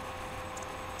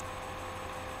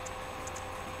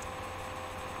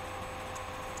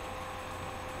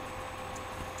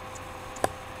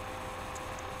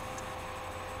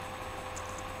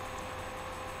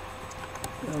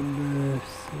 Number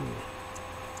 3.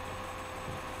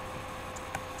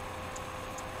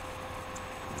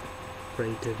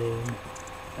 Freighting.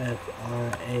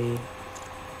 F-R-A-I-L-T-Y.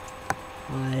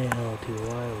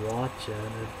 Watch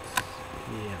it. It's,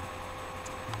 yeah.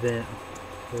 Vent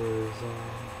horizon.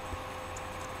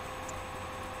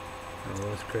 Oh,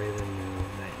 what's Craven new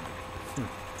name?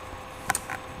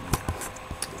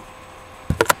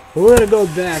 We're gonna go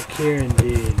back here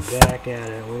indeed. Back at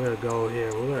it. We're gonna go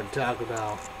here. We're gonna talk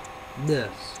about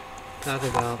this. Talk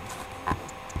about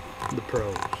the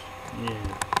pros.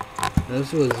 Yeah.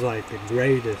 This was like the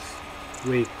greatest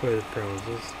week for the pros.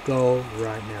 Let's go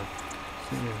right now.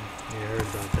 So, yeah, you heard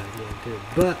about that game too.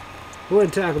 But we're going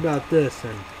to talk about this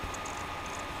and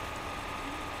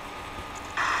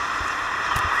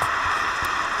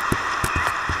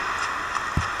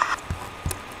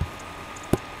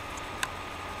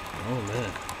oh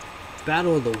man.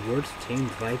 Battle of the worst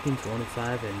teams. Vikings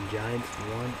 1-5 and Giants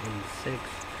 1-6.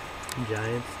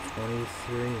 Giants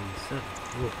 23-7.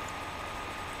 Ooh.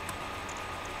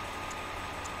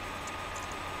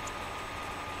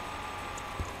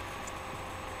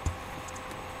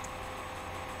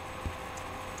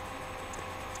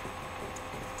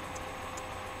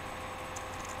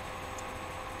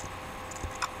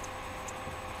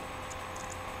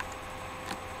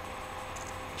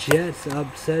 Jets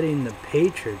upsetting the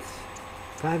Patriots.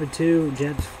 5-2,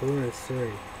 Jets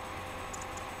 4-3.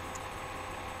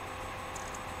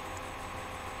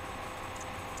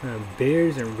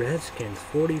 Bears and Redskins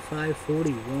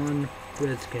 45-41.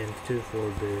 Redskins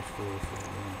 2-4, Bears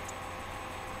 4-41.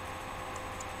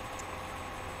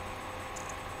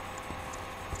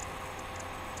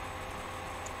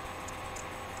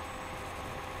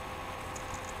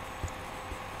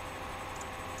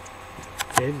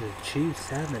 The Chiefs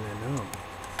 7-0.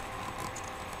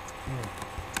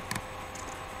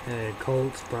 And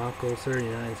Colts, Broncos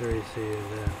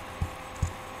 39-36.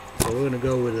 So we're gonna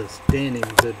go with a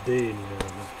standings indeed.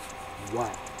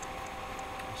 Wow.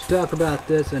 Let's talk about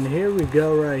this, and here we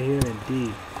go right here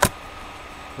indeed.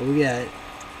 We got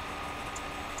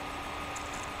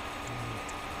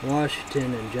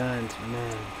Washington and Giants,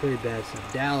 man, pretty bad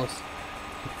stuff. Dallas,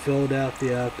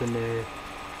 Philadelphia up in there.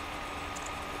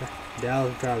 Dallas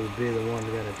will probably be the one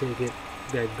who's gonna take it.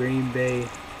 We got Green Bay,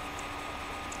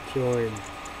 Jordan,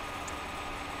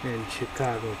 and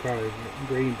Chicago, probably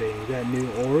Green Bay. We got New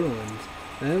Orleans.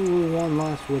 Then we one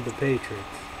loss with the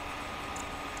Patriots.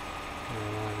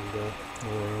 New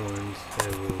Orleans,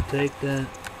 they will take that.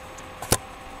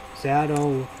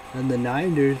 Seattle and the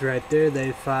Niners right there.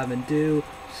 They 5-2.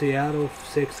 Seattle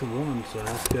 6-1. So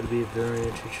that's gonna be very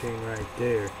interesting right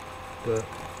there. But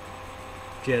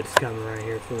Jets coming right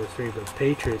here 4-3, but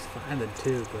Patriots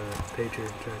 5-2, but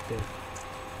Patriots right there.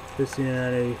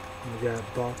 Cincinnati, we got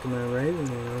Baltimore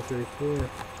Ravens 3-4.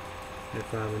 They're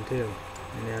 5-2.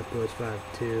 Indianapolis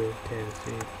 5-2.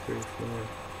 Tennessee 3-4.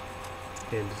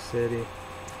 Kansas City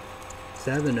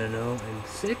 7-0 and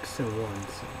 6-1.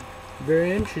 So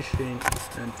very interesting.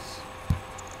 That's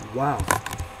wow.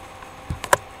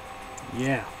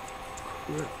 Yeah,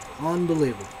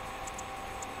 unbelievable.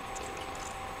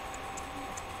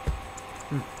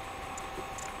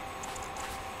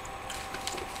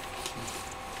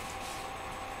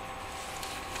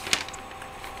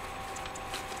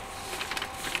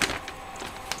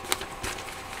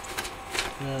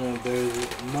 There's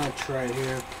Mach right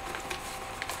here.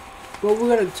 But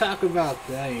we're going to talk about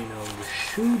that, the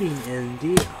shooting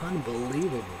indeed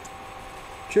unbelievable.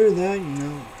 True that,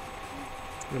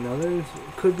 there's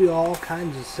could be all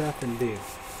kinds of stuff indeed.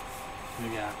 We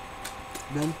got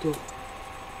mental,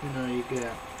 you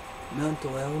got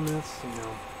mental illness,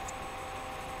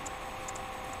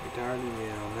 retarded,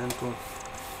 mental,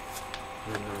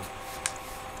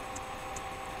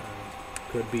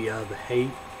 Could be of hate.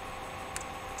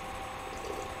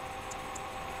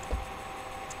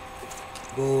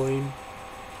 Bullying.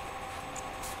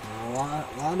 A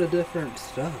lot of different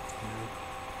stuff, you know.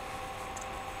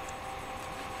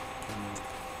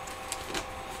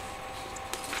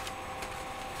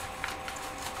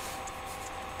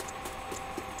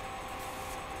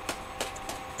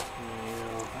 You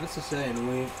know, that's the saying.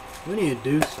 We need to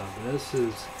do something. This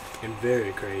is getting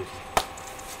very crazy.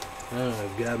 I don't know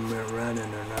if government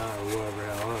running or not or whatever,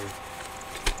 however.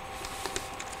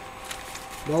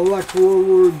 Go watch World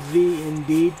War Z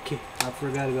indeed. I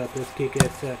forgot about this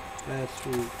kick-ass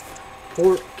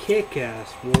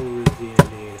kick-ass World War Z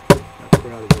indeed. I'm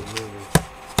proud of the movie.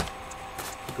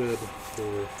 Good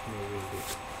horror movie.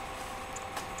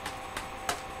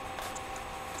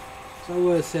 So I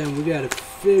was saying we gotta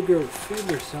figure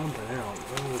something out.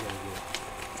 What are we gonna do?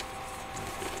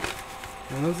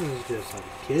 And this is just like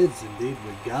kids indeed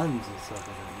with guns and stuff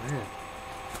like that, man.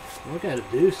 We gotta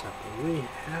do something. We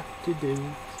have to do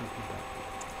something about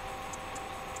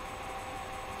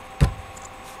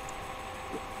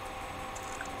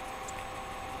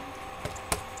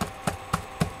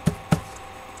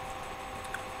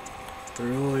it.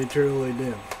 Really, truly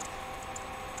do.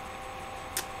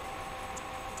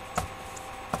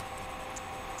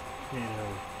 You know,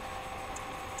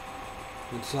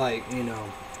 it's like, you know,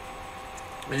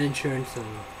 insurance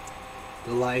and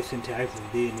the license tax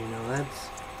indeed, you know, that's,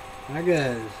 I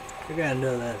gotta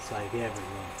know that's like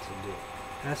everyone to do.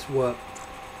 That's what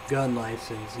gun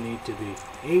license need to be.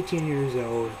 18 years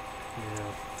old, you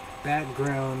know,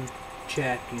 background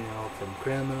check, you know, from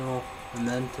criminal,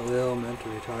 mental ill,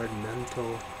 mental retarded,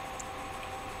 mental.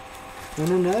 And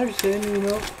another thing, you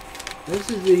know, this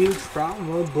is a huge problem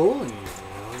with bullying, you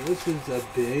know. This is a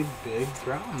big, big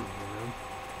problem, you know.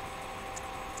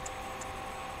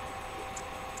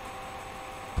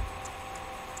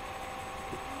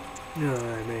 You know what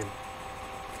I mean?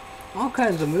 All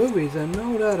kinds of movies, and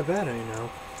no doubt about it, you know.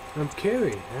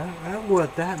 Carrie, that's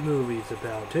what that movie's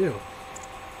about, too.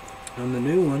 And the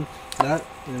new one, that,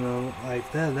 you know, like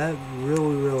that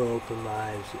really, really opened my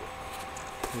eyes,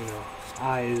 you know,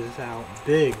 eyes out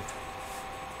big,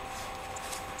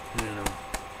 you know.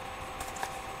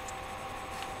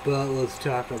 But let's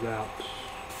talk about,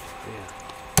 yeah.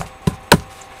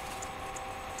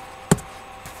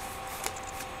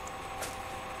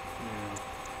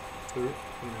 You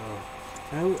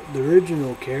know, the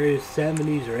original Carrie is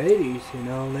 70s or 80s, you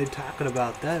know, and they're talking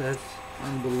about that. That's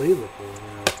unbelievable, you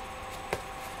know.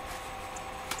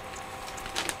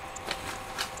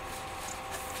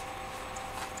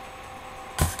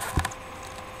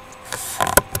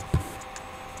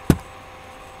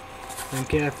 And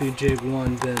Kathy Jig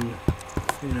One been,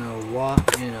 you know,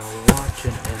 watching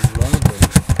and loving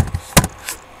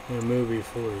the movie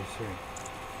 43.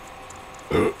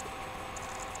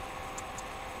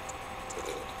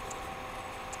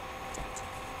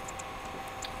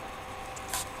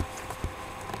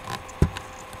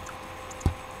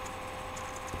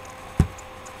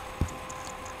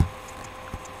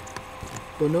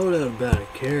 But no doubt about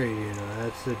it, Carrie, you know,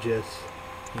 that's just,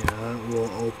 you know, that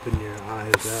will open your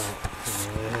eyes out. You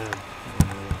know, they have, you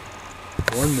know,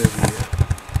 one movie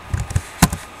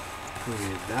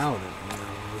about it, you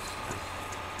know, this is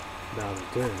about it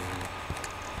too, you know.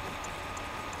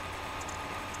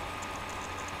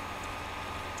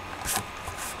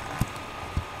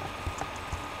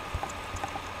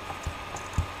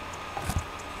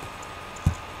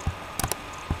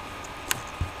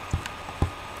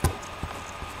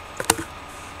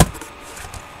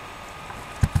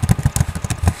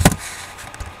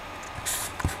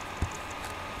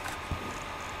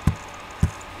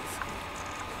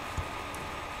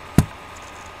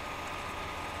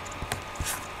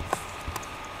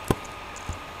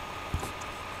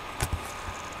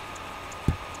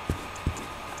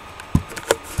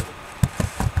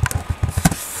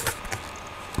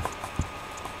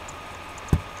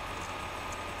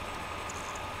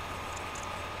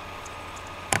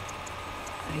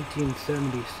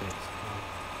 $1976.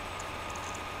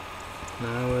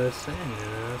 Now what I was saying, you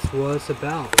know, that's what it's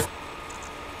about.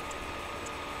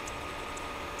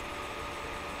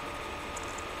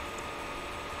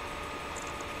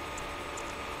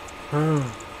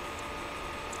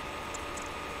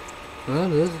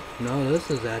 This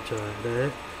is actually,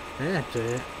 they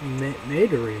actually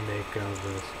made a remake of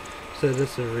this. So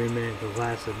this is a remake of the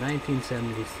last of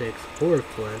 1976 horror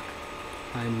flick.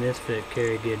 I'm Misfit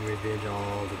Carrie getting revenge on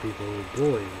all the people who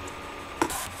bullied me.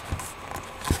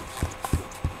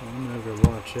 I'll never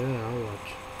watch that. I'll watch.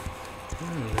 I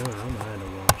don't know. I might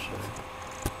have watched that.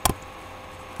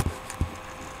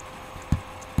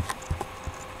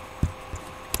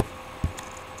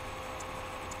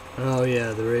 Oh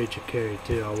yeah, the Rachel Carey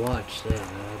too. I watched that.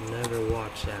 I've never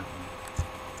watched that one.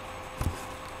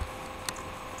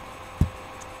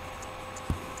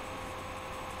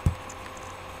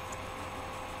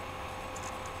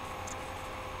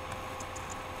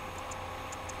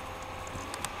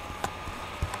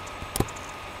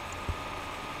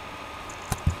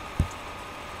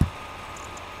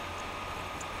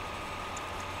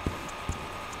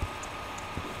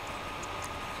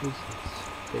 This is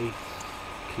space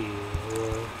key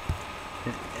or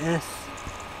an S.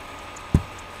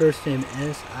 First name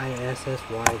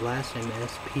S-I-S-S-Y, last name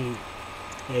S-P-A-C-E-K.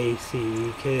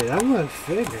 That was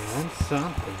figuring. That's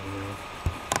something, you know.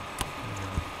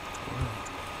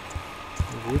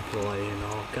 We play in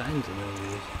all kinds of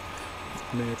movies.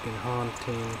 American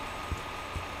Haunting.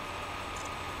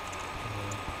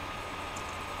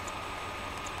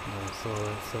 I saw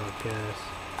that Suckcast.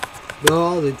 But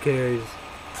all the Carries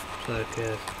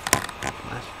Suckcast.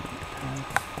 Last one.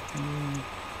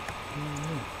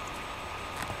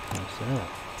 What's that?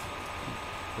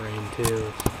 Brain 2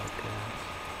 Suckcast.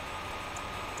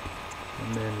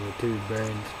 And then with 2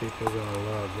 brains, people gonna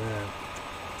love that.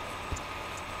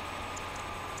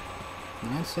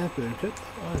 That's separate. It took a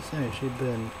lot of saying she'd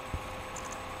been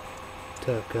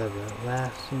to cover it.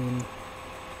 Lasting,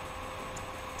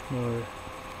 North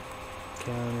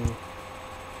County.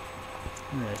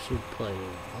 Yeah, she played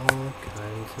in all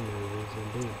kinds of movies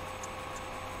indeed.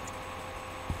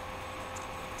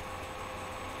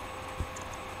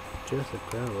 Just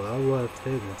incredible. I would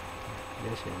figure.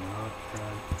 Guess you know,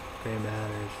 Gray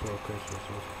Matters, 4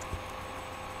 Christmases.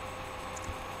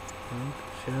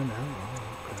 Sure now.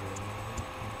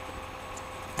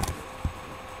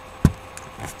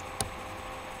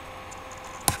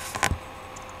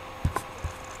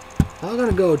 I'm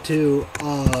gonna go to, you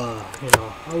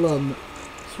know, I love,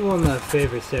 it's one of my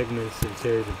favorite segments in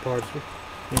series of parts,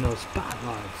 you know,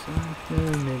 spotlights.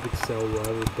 Maybe it's so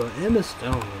whatever, but Emma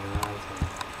Stone, you know, I was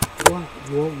like,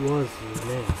 what was his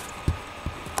name?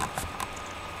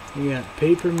 We got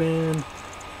Paperman,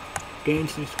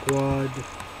 Gangster Squad,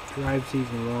 Drive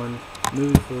Season 1,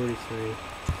 Movie 43,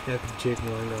 Captain Chicken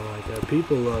Wing, I like that.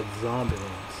 People love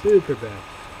Zombieland, super bad.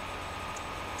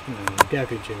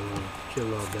 Captain Chicken Wing, she'll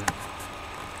love that.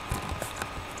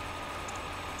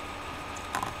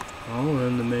 Oh,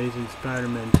 and the Amazing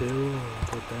Spider-Man 2,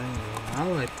 put that, you know. I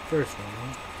like the first one,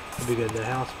 right? It'd be good. The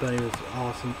House Bunny was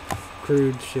awesome.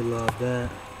 Crude, she loved that.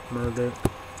 Murder,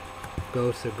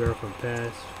 Ghost of Girlfriend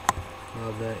Past,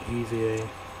 love that. Easy A,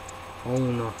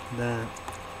 own that.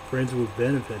 Friends with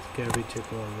Benefits, Captain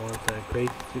Chicken Wing wants that.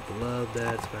 Crazy Super love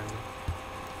that. Spider-Man.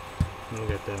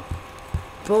 Look at that.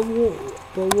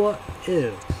 But what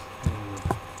if?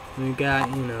 We got,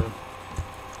 you know,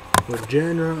 with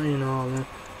General, you know, all that.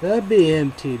 That'd be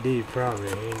MTD probably.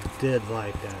 He did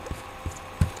like that.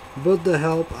 But The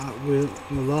Help, we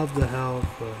love The Help,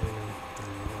 but you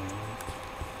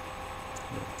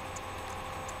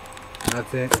know, I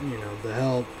think, you know, The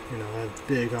Help, you know, that's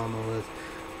big on the list.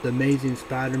 The Amazing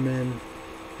Spider-Man,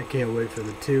 I can't wait for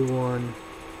the 2-1.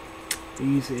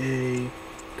 Easy A,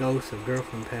 Ghost of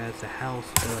Girlfriend Past, The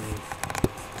House Bunny.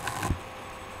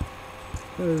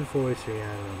 Movie 43, I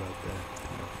don't know about that.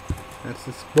 That's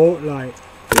the Spotlight.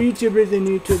 YouTubers and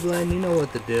YouTube land, you know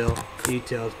what the deal.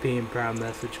 Details, PM, proud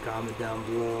message, comment down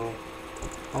below.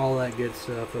 All that good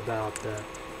stuff about that.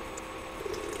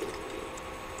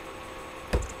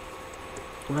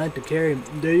 I like to carry.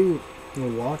 Do you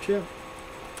watch it?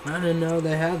 I didn't know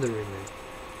they had the remake.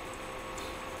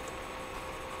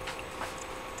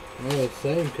 Well, it's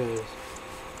the same because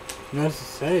that's the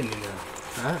same, you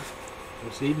know.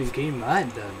 Stephen King might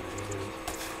have done it.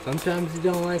 Sometimes you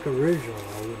don't like original,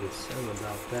 I would assume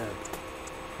about that.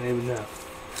 Maybe not.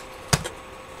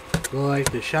 But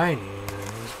like The Shining, you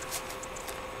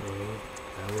know.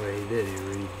 That way he did, he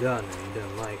redone it, he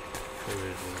didn't like the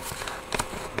original.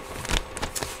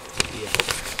 Yeah.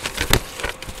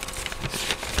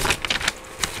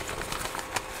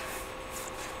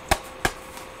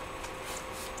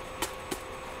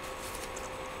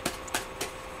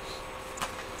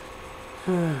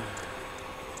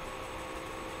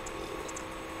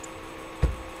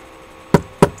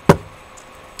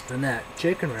 And that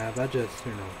chicken wrap, I just,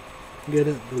 you know, get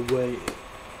it the way it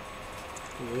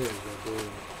is, I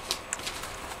believe.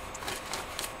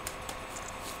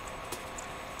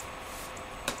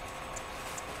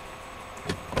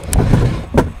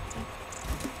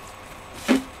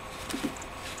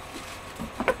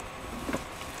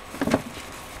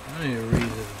 I need to read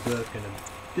this book in a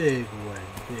big way,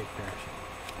 big fashion.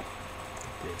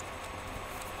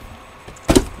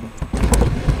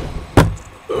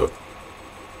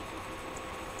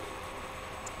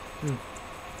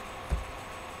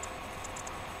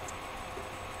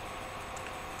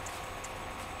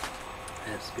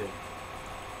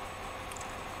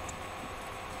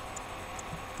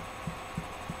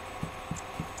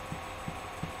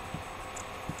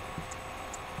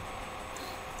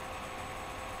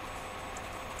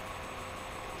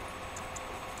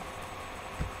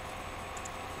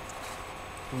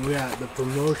 We got the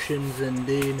promotions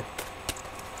indeed.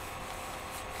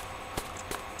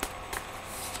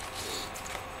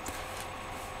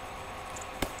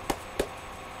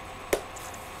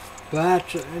 But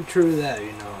that's true that,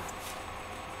 you know.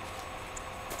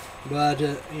 But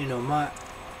you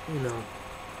know,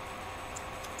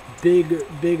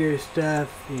 bigger stuff,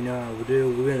 you know,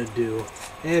 we're gonna do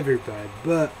everybody.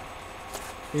 But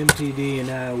MTD and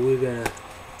I, we're gonna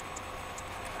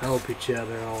help each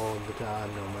other all the time,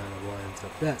 no matter what and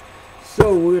stuff like that.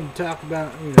 So we're gonna talk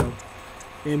about, you know,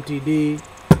 MTD,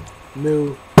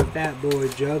 Moo, Fat Boy,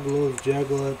 Juggalos,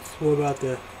 Juggalettes. What about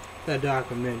that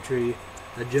documentary,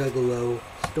 a Juggalo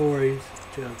stories,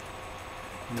 you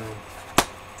know.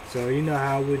 So you know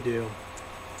how we do.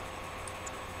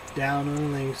 Down on the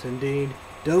links indeed.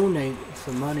 Donate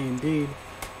some money indeed.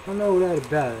 I don't know that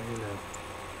about it, you know.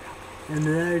 And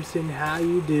another thing, how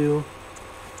you do,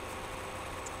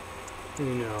 you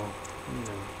know.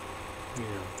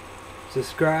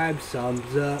 Subscribe,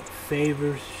 thumbs up,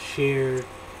 favors, share,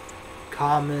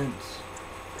 comments,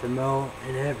 promote,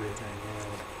 and everything, you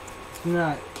know. It's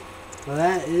not, well,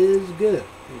 that is good,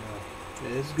 you know.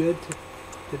 It is good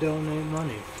to donate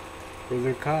money for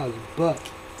their cause,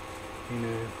 but, you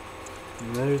know,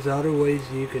 there's other ways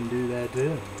you can do that too, you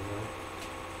know.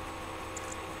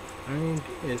 I mean,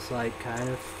 it's like kind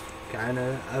of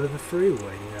out of the freeway,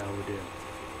 you know, we do.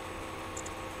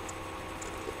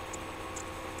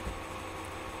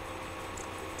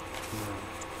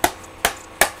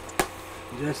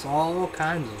 Just all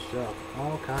kinds of stuff.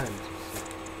 All kinds of stuff.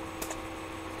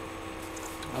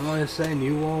 I'm just saying,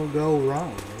 you won't go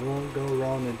wrong. You won't go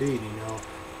wrong indeed, you know.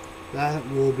 That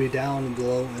will be down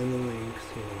below in the links,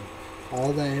 you know.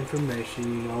 All the information,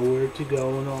 you know where to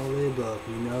go and all the above.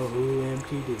 You know who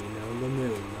MTD, you know the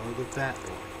Moon, you know the Fat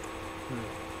Boy.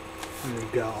 And you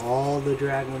got all the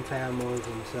Dragon families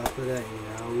and stuff like that, you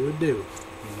know who do.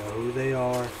 You know who they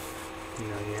are. You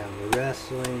know, you have the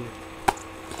wrestling,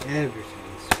 everything.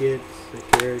 Skits, the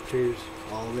characters,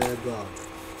 all the above.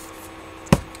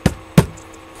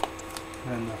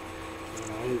 And you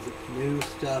know, there's new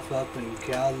stuff up in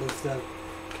California.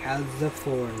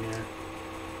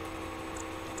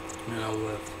 You know,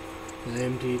 with the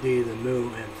MTD, the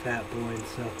Moo, and Fat Boy and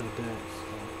stuff like that.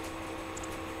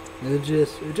 So it's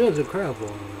just incredible,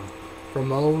 you know.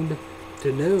 From old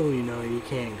to new, you know, you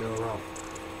can't go wrong.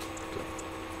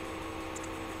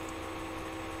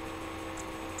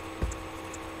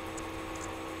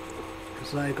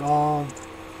 It's like all,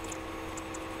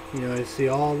 you know, you see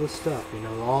all the stuff, you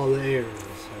know, all the areas,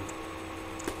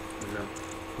 and, you know,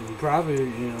 you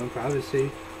probably see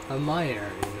my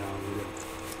area, you know,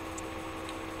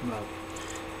 but, you know,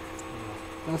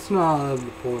 that's not of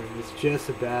the point. It's just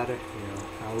about it, you know,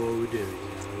 how well we do, you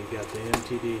know. You got the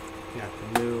MTD, you got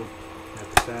the Moo, you got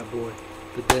the Fat Boy,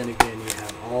 but then again, you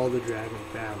have all the Dragon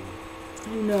family.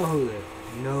 You know who they are.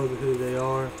 You know who they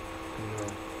are,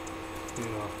 you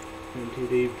know.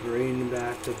 MTD bringing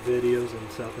back the videos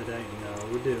and stuff like that, you know,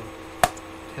 we do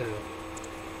too.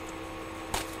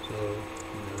 So,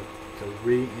 you know, to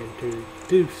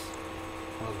reintroduce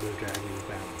all the Dragon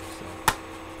family.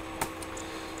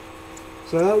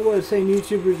 So that was saying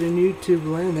YouTubers in YouTube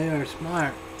land, they are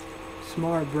smart,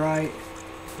 bright,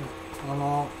 on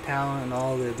all talent and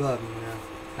all the above, you know.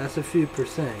 That's a few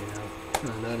percent, you know.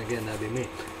 And then again, that'd be me,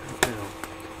 you know.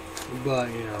 But,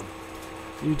 you know,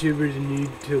 YouTubers and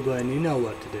YouTube land, you know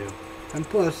what to do. And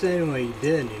plus, anyway, you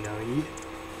did, you know,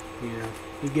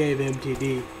 you gave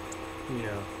MTD, you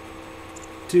know,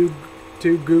 two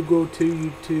Google, 2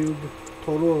 YouTube,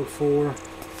 total of 4,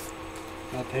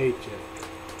 a paycheck.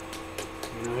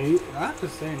 You know, I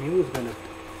was saying he was gonna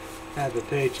have a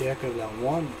paycheck of that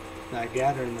one that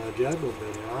gathering the juggle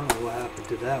video. I don't know what happened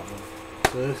to that one.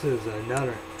 So this is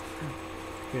another,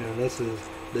 you know, this is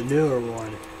the newer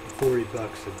one, $40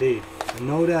 a day. And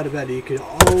no doubt about it, you can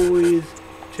always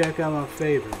check out my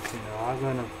favorites. You know, I'm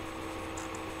gonna,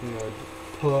 you know,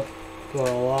 put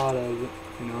a lot of,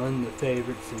 you know, in the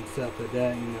favorites and stuff like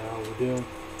that. You know how we're doing.